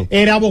vistoso.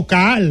 Era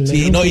vocal.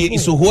 Sí, era no, y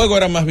su juego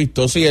era más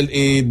vistoso.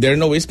 Y Dirk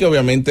Nowitzki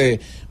obviamente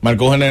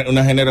marcó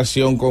una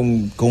generación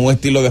con un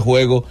estilo de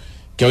juego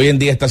que hoy en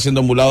día está siendo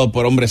emulado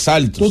por hombres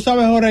altos. Tú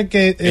sabes ahora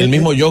que... El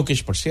mismo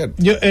Jokic, por cierto.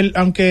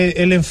 Aunque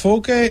el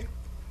enfoque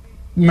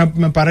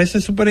me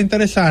parece súper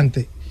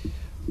interesante,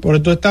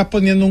 porque tú estás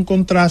poniendo un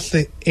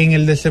contraste en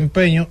el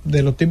desempeño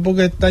de los tipos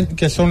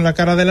que son la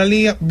cara de la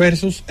liga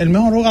versus el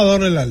mejor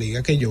jugador de la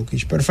liga, que es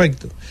Jokic.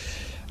 Perfecto.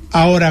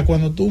 Ahora,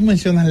 cuando tú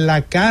mencionas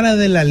la cara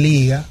de la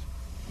liga,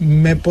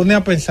 me pone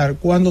a pensar,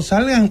 cuando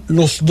salgan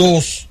los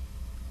dos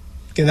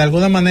que de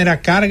alguna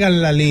manera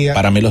cargan la liga...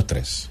 Para mí los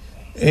tres.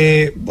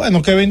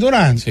 Bueno, Kevin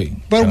Durant. Sí,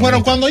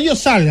 pero cuando ellos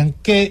salgan,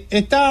 que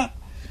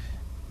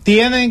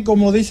tienen,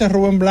 como dice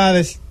Rubén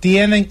Blades,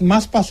 tienen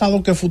más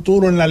pasado que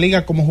futuro en la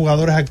liga como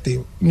jugadores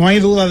activos. No hay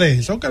duda de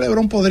eso, que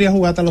LeBron podría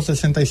jugar hasta los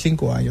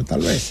 65 años,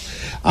 tal vez.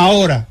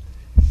 Ahora,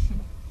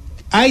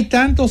 hay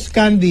tantos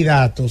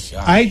candidatos.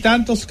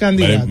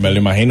 Me lo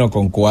imagino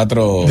con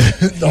 4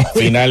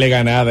 finales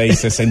ganadas y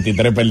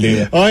 63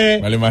 perdidas.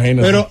 Oye, me lo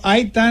imagino. Pero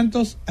hay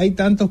tantos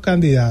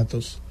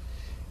candidatos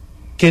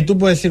que tú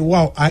puedes decir,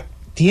 wow,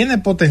 tiene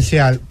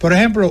potencial. Por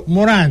ejemplo,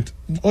 Morant,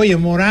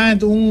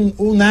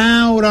 un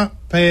aura,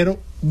 pero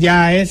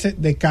ya ese,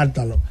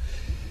 descártalo.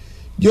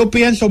 Yo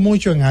pienso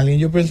mucho en alguien,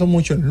 yo pienso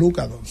mucho en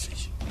Luka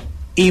Doncic.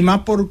 Y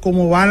más por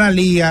cómo va la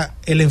liga,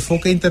 el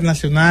enfoque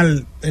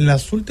internacional en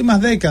las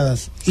últimas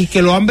décadas, y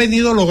que lo han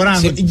venido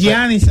logrando.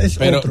 Giannis es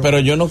otro. Pero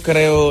yo no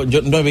creo,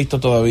 yo no he visto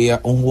todavía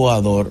un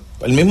jugador,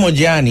 el mismo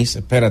Giannis,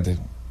 espérate,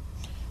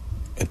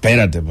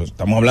 pues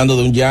estamos hablando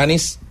de un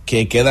Giannis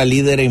que queda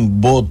líder en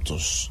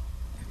votos,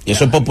 y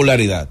eso es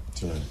popularidad.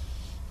 Sí.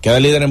 Queda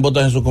líder en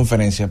votos en su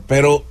conferencia,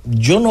 pero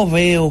yo no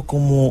veo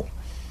como,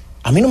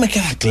 a mí no me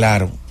queda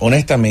claro,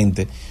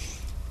 honestamente,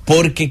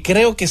 porque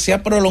creo que se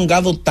ha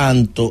prolongado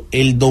tanto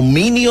el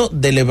dominio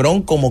de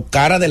LeBron como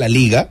cara de la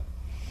liga,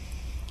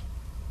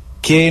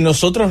 que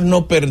nosotros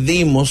no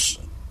perdimos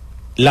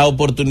la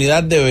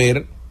oportunidad de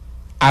ver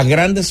a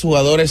grandes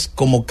jugadores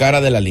como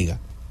cara de la liga,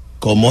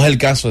 como es el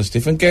caso de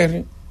Stephen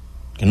Curry,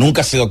 que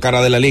nunca ha sido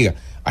cara de la liga,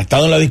 ha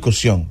estado en la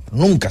discusión,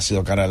 nunca ha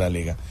sido cara de la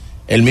liga,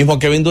 el mismo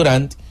Kevin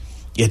Durant,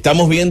 y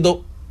estamos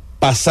viendo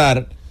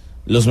pasar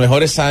los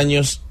mejores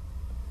años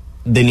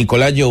de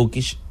Nikola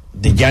Jokic,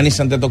 de Giannis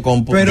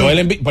Antetokounmpo.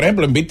 Por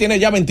ejemplo, Embiid tiene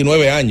ya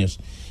 29 años.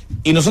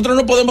 Y nosotros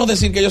no podemos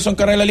decir que ellos son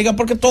cara de la liga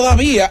porque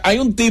todavía hay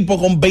un tipo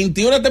con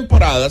 21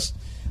 temporadas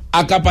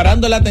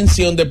acaparando la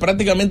atención de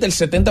prácticamente el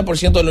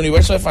 70% del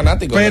universo de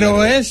fanáticos.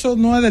 Pero eso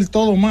no es del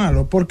todo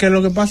malo, porque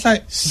lo que pasa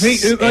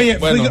es...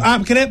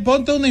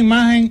 ponte una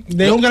imagen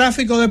de un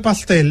gráfico de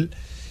pastel,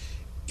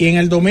 y en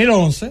el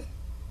 2011...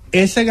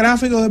 ese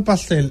gráfico de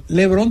pastel,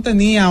 LeBron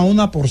tenía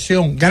una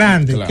porción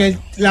grande, claro, que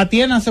la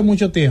tiene hace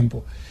mucho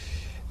tiempo.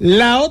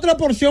 La otra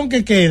porción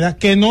que queda,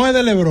 que no es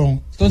de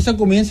LeBron, entonces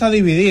comienza a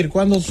dividir.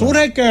 Cuando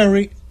surge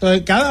Curry,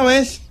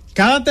 entonces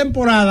cada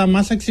temporada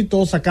más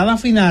exitosa, cada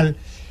final,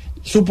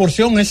 su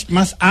porción es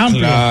más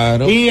amplia.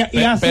 Claro. Y así,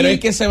 pero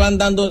es que se van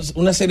dando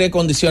una serie de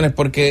condiciones,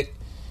 porque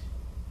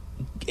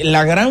el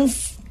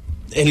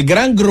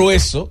gran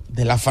grueso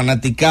de la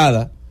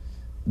fanaticada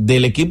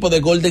del equipo de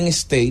Golden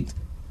State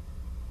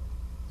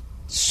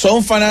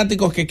son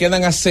fanáticos que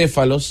quedan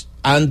acéfalos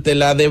ante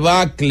la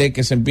debacle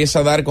que se empieza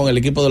a dar con el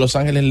equipo de Los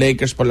Ángeles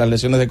Lakers por las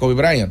lesiones de Kobe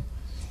Bryant.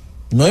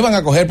 No iban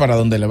a coger para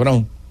donde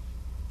LeBron,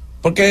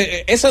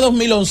 porque ese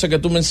 2011 que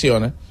tú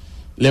mencionas,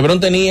 LeBron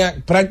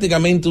tenía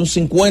prácticamente un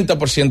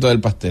 50%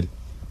 del pastel,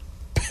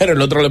 pero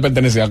el otro le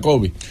pertenecía a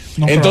Kobe.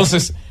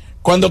 Entonces,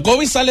 cuando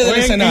Kobe sale del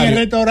escenario, en el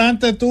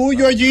restaurante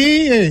tuyo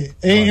allí,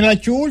 en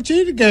la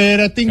Churchill, que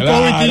era Tim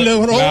Kobe y Tim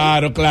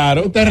LeBron.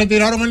 Claro. Te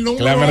retiraron el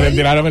número. Claro, me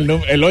retiraron el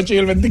número, el 8 y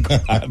el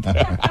 24.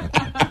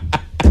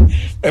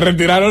 Me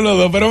retiraron los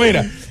dos, pero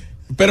mira,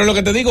 pero lo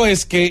que te digo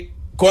es que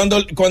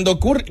cuando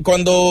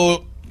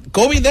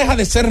Kobe deja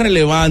de ser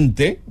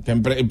relevante, que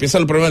empieza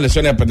el problema de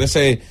lesiones, a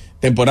perderse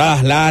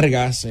temporadas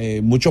largas,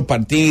 muchos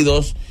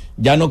partidos,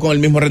 ya no con el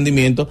mismo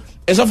rendimiento,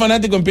 esos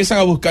fanáticos empiezan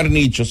a buscar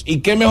nichos. ¿Y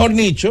qué mejor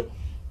nicho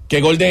que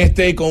Golden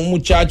State, con un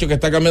muchacho que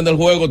está cambiando el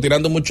juego,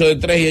 tirando mucho de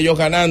tres y ellos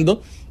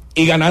ganando,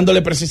 y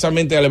ganándole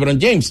precisamente a LeBron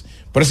James?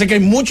 Por eso es que hay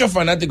muchos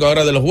fanáticos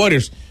ahora de los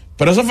Warriors,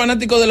 pero esos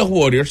fanáticos de los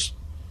Warriors,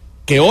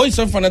 que hoy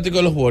son fanáticos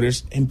de los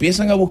Warriors,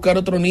 empiezan a buscar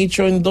otro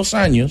nicho en 2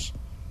 años,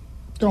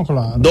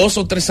 claro, 2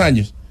 o 3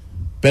 años,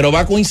 pero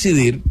va a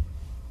coincidir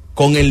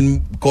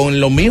con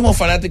los mismos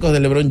fanáticos de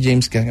LeBron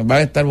James que van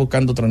a estar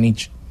buscando otro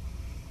nicho.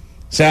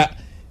 O sea,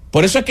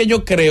 por eso es que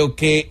yo creo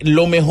que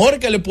lo mejor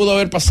que le pudo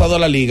haber pasado a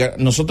la liga,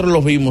 nosotros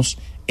lo vimos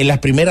en las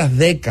primeras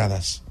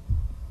décadas,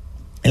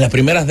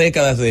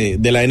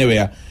 de la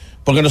NBA,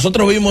 porque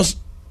nosotros vimos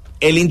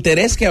el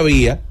interés que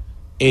había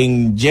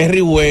en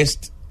Jerry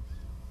West,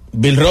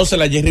 Bill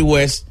Russell a Jerry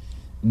West,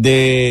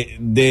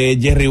 de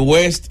Jerry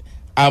West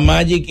a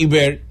Magic y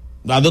Bird,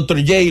 a Dr.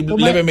 J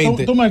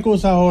levemente. Tú me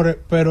excusas, Jorge,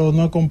 pero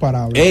no es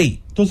comparable.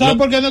 Ey, ¿Tú sabes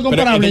por qué no es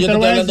comparable? Es que yo te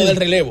estoy hablando del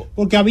relevo.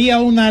 Porque había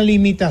una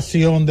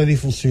limitación de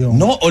difusión.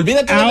 No,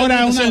 olvídate.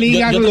 Ahora una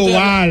liga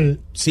global.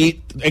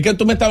 Sí, es que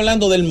tú me estás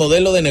hablando del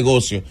modelo de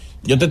negocio.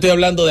 Yo te estoy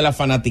hablando de la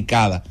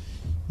fanaticada.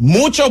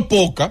 Mucha o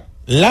poca,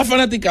 la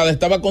fanaticada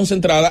estaba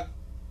concentrada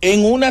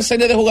en una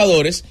serie de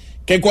jugadores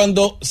que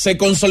cuando se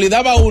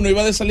consolidaba uno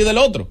iba de salir del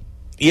otro.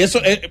 Y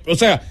eso, o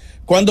sea,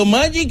 cuando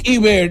Magic y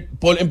Bird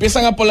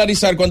empiezan a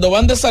polarizar, cuando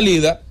van de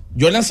salida,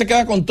 Jordan se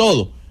queda con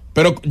todo.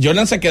 Pero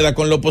Jordan se queda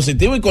con lo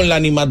positivo y con la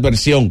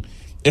animadversión.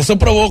 Eso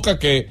provoca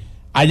que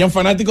hayan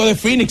fanáticos de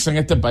Phoenix en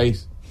este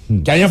país.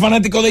 Que hayan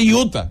fanáticos de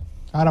Utah.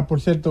 Ahora,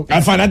 por cierto,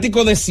 hay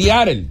fanáticos de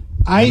Seattle.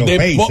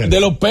 De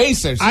los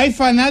Pacers. Hay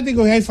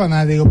fanáticos y hay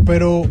fanáticos,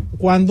 pero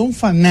cuando un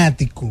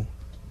fanático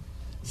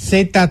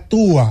se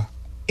tatúa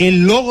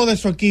el logo de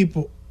su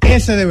equipo,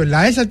 ese de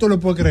verdad, ese tú lo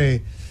puedes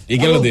creer. ¿Y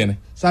quién lo tiene?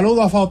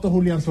 Saludos a Fausto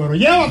Julián Suero.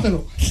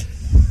 Llévatelo.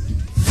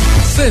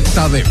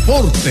 Z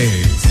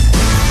Deportes.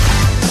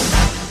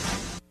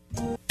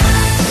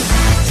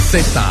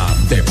 Z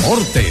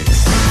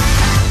Deportes.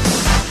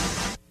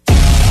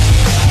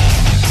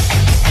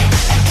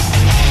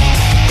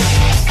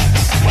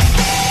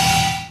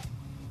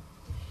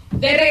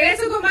 De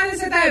regreso con más de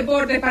Z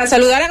Deportes para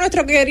saludar a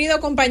nuestro querido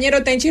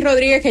compañero Tenchi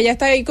Rodríguez, que ya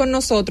está ahí con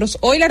nosotros.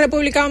 Hoy la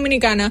República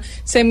Dominicana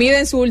se mide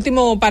en su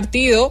último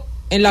partido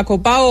en la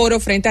Copa Oro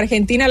frente a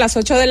Argentina a las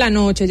 8 de la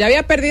noche. Ya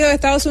había perdido de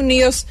Estados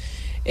Unidos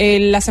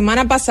la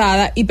semana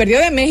pasada y perdió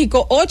de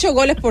México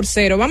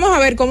 8-0. Vamos a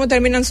ver cómo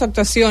terminan su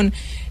actuación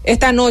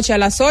esta noche a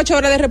las 8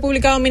 horas de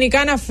República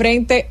Dominicana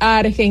frente a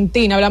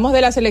Argentina. Hablamos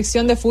de la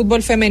selección de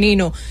fútbol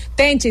femenino.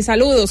 Tenchi,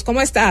 saludos, ¿cómo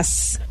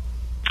estás?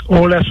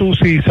 Hola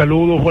Susi,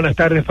 saludos, buenas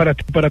tardes para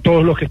ti, para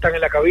todos los que están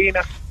en la cabina.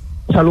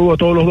 Saludo a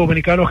todos los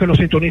dominicanos que nos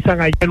sintonizan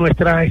allá en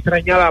nuestra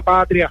extrañada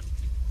patria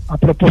a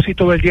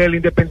propósito del Día de la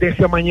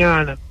Independencia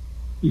mañana.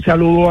 Y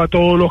saludo a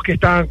todos los que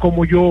están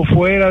como yo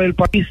fuera del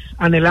país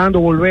anhelando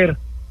volver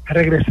a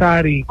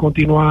regresar y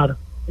continuar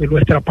en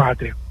nuestra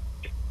patria.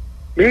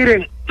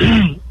 Miren,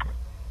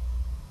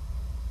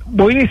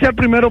 voy a iniciar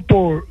primero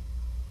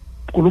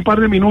con un par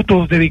de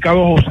minutos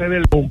dedicados a José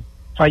de León,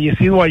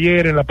 fallecido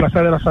ayer en la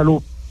Plaza de la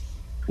Salud.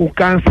 Un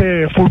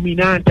cáncer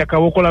fulminante,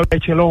 acabó con la vida de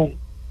Chelón,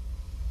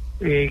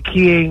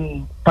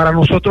 quien para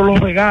nosotros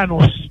los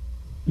veganos,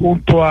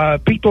 junto a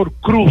Víctor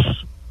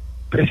Cruz,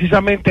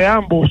 precisamente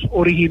ambos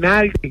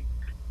originarios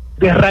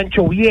de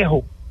Rancho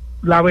Viejo,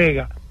 La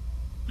Vega,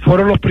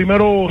 fueron los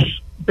primeros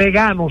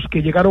veganos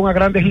que llegaron a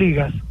Grandes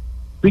Ligas.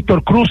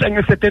 Víctor Cruz en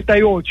el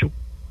 78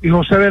 y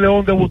José de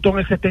León debutó en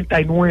el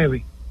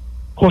 79.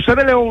 José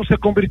de León se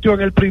convirtió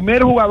en el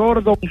primer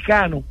jugador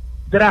dominicano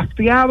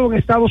drafteado en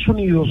Estados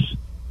Unidos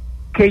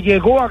que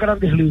llegó a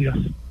Grandes Ligas.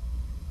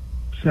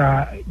 O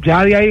sea,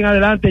 ya de ahí en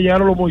adelante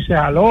llegaron los Moisés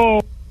Aló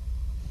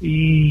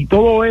y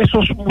todos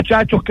esos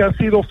muchachos que han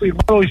sido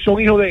firmados y son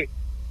hijos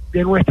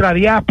de nuestra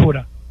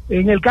diáspora.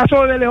 En el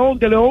caso de León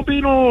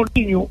vino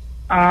niño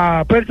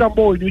a Perth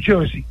Amboy, New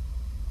Jersey,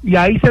 y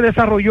ahí se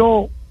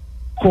desarrolló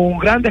con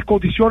grandes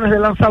condiciones de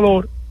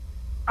lanzador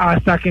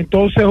hasta que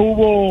entonces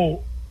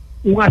hubo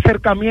un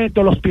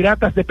acercamiento a los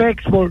Piratas de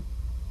Pittsburgh,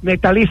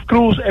 Netalis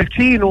Cruz, el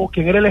chino,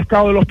 quien era el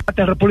estado de los Piratas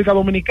de República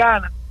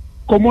Dominicana,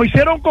 como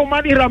hicieron con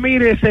Manny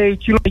Ramírez,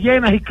 Chilo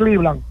Llenas y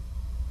Cleveland,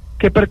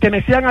 que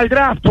pertenecían al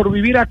draft por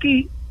vivir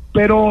aquí,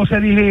 pero se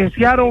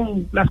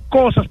diligenciaron las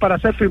cosas para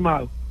ser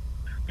firmado.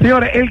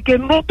 Señores, el que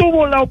no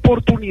tuvo la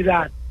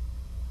oportunidad,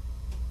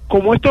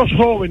 como estos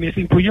jóvenes,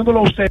 incluyéndolo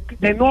a usted,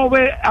 de no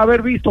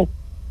haber visto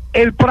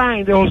el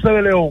prime de José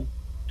de León,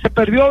 se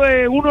perdió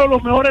de uno de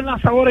los mejores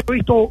lanzadores que ha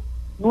visto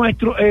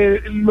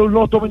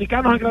los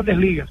dominicanos en Grandes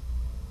Ligas.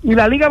 Y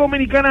la Liga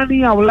Dominicana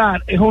ni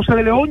hablar. José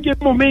de León llegó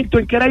un momento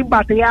en que era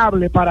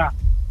imbateable para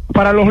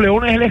los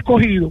Leones del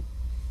Escogido.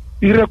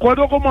 Y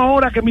recuerdo como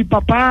ahora que mi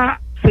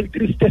papá se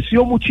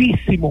entristeció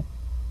muchísimo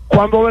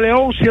cuando de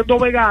León, siendo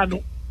vegano,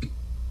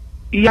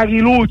 y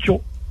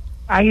Aguilucho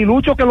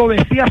que lo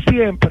decía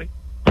siempre,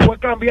 fue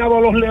cambiado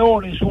a los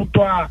Leones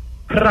junto a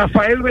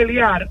Rafael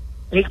Beliar,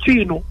 el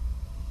chino,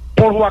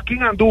 por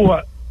Joaquín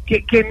Andújar,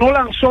 que no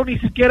lanzó ni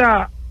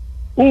siquiera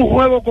un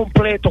juego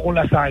completo con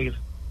las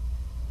Águilas.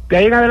 De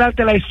ahí en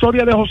adelante la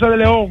historia de José de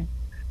León,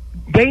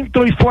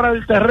 dentro y fuera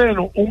del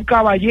terreno, un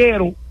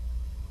caballero,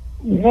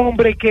 un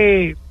hombre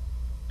que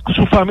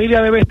su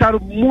familia debe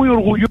estar muy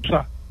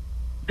orgullosa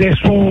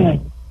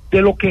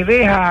de lo que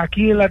deja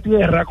aquí en la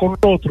tierra con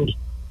nosotros,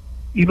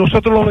 y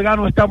nosotros los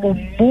veganos estamos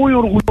muy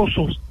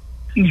orgullosos,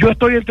 y yo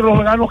estoy entre los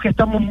veganos que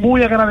estamos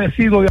muy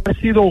agradecidos de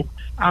haber sido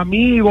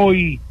amigo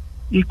y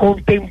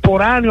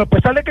contemporáneo, a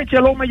pesar de que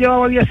Chelón me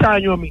llevaba 10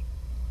 años a mí.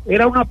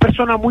 Era una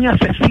persona muy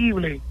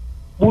accesible,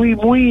 muy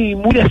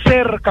de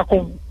cerca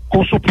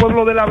con su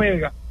pueblo de La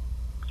Vega,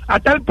 a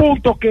tal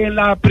punto que en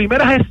la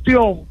primera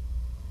gestión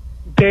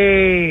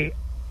de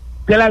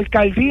la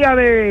alcaldía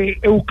de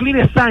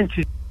Euclides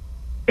Sánchez,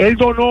 él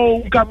donó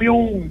un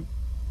camión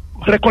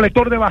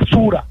recolector de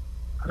basura,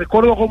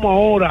 recuerdo como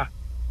ahora,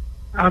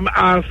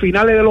 a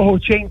finales de los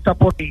 80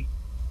 por ahí.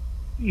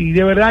 Y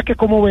de verdad que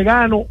como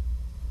vegano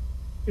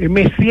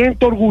me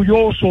siento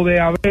orgulloso de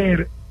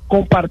haber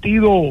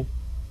compartido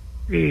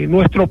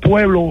nuestro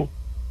pueblo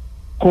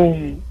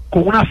con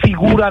una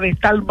figura de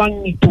tal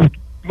magnitud,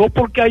 no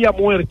porque haya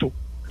muerto,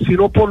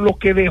 sino por lo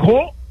que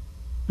dejó,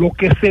 lo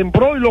que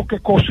sembró y lo que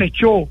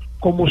cosechó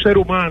como ser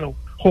humano,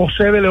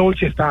 José de León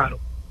Chestaro.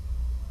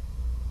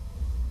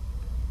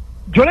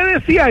 Yo le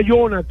decía a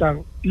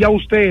Jonathan y a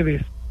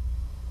ustedes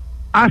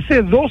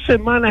hace 2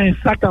 semanas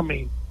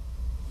exactamente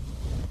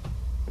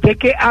de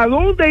que a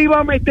dónde iba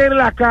a meter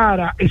la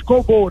cara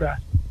Scott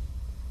Boras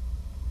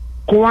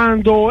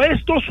cuando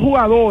estos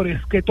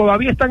jugadores que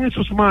todavía están en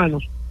sus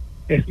manos,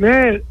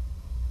 Snell,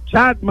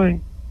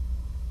 Chapman,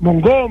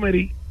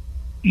 Montgomery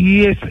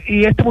y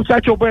este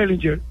muchacho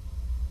Bellinger,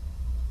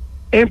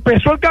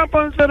 empezó el campo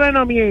de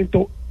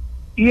entrenamiento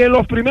y en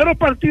los primeros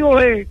partidos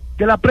de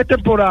la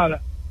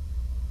pretemporada,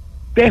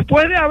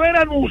 después de haber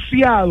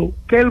anunciado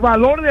que el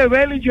valor de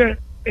Bellinger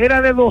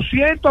era de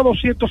 200 a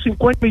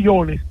 250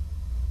 millones,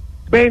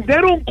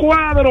 vender un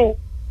cuadro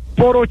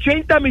por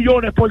 80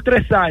 millones por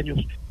 3 años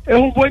es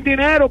un buen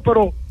dinero,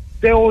 pero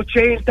de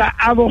 80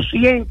 a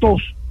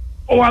 200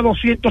 o a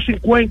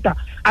 250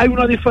 hay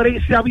una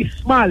diferencia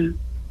abismal.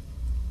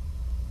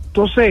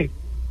 Entonces,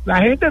 la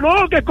gente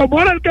no, que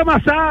como era el que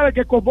más sabe,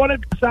 que como era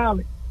el que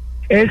sabe.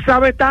 Él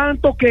sabe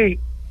tanto que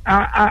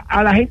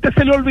a la gente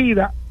se le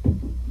olvida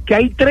que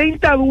hay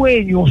 30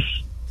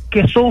 dueños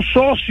que son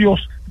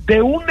socios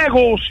de un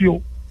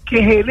negocio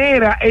que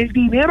genera el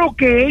dinero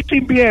que ellos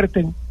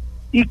invierten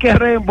y que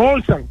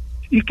reembolsan,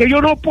 y que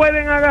ellos no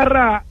pueden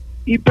agarrar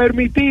y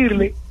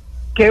permitirle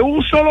que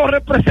un solo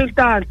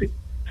representante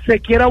se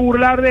quiera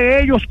burlar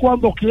de ellos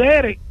cuando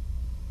quiere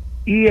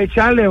y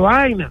echarle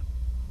vaina.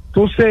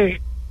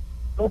 Entonces,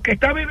 lo que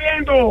está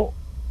viviendo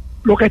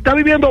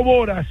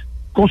Boras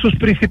con sus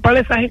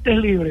principales agentes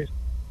libres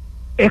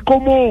es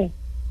como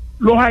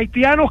los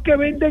haitianos que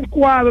venden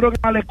cuadros en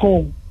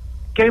Malecón,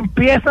 que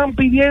empiezan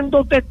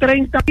pidiéndote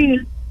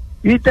 30,000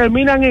 y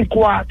terminan en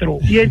 4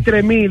 y en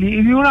 3,000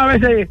 y de una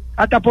vez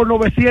hasta por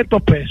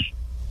 900 pesos.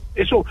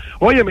 Eso,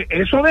 óyeme,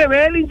 eso de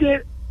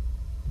Bellinger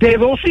de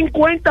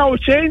 250 a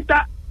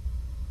 80,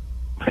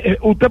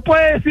 usted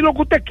puede decir lo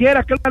que usted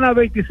quiera, que él gana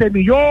 26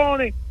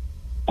 millones,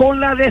 con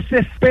la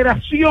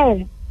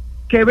desesperación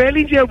que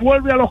Bellinger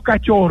vuelve a los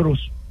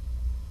Cachorros.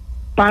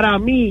 Para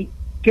mí,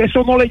 que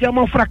eso no le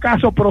llama un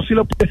fracaso, pero sí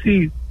lo puedo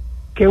decir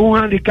que es un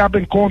handicap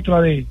en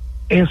contra de él,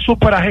 el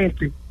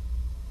superagente.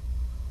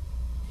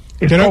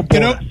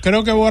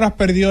 Creo que Boras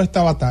perdió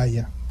esta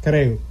batalla,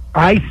 creo.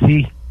 Ay,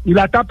 sí, y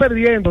la está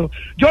perdiendo.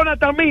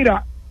 Jonathan,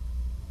 mira,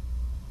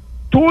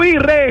 tú y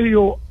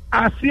Regio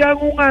hacían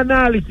un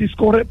análisis,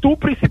 tú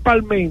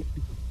principalmente,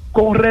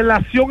 con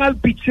relación al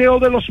picheo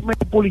de los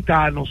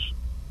metropolitanos.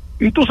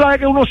 Y tú sabes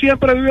que uno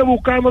siempre vive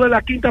buscando de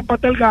la quinta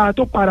pata al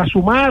gato para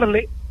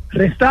sumarle,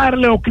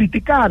 restarle o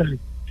criticarle.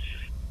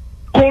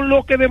 Con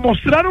lo que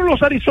demostraron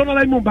los Arizona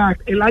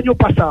Diamondbacks el año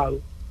pasado,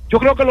 yo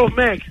creo que los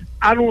Mets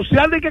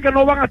anunciar de que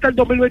no van hasta el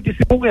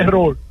 2025 es un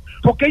error,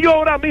 porque ellos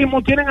ahora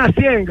mismo tienen a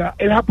Cienga,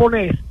 el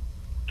japonés,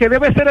 que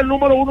debe ser el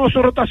número 1 de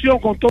su rotación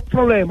con todos los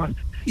problemas,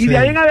 y de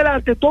ahí en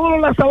adelante todos los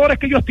lanzadores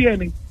que ellos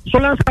tienen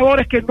son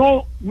lanzadores que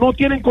no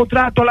tienen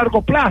contrato a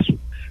largo plazo.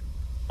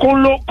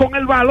 Con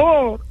el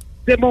valor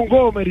de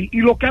Montgomery y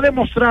lo que ha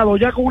demostrado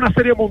ya con una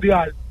serie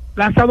mundial,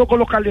 lanzado con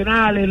los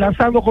Cardenales,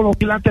 lanzando con los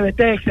Gigantes de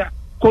Texas,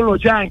 con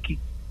los Yankees,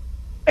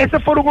 ese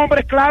fue un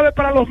hombre clave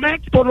para los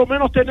Mets, por lo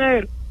menos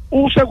tener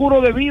un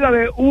seguro de vida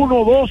de 1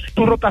 o 2,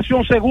 tu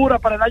rotación segura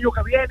para el año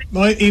que viene.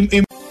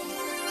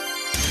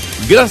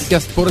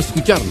 Gracias por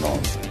escucharnos.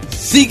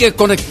 Sigue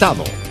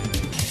conectado.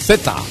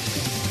 Z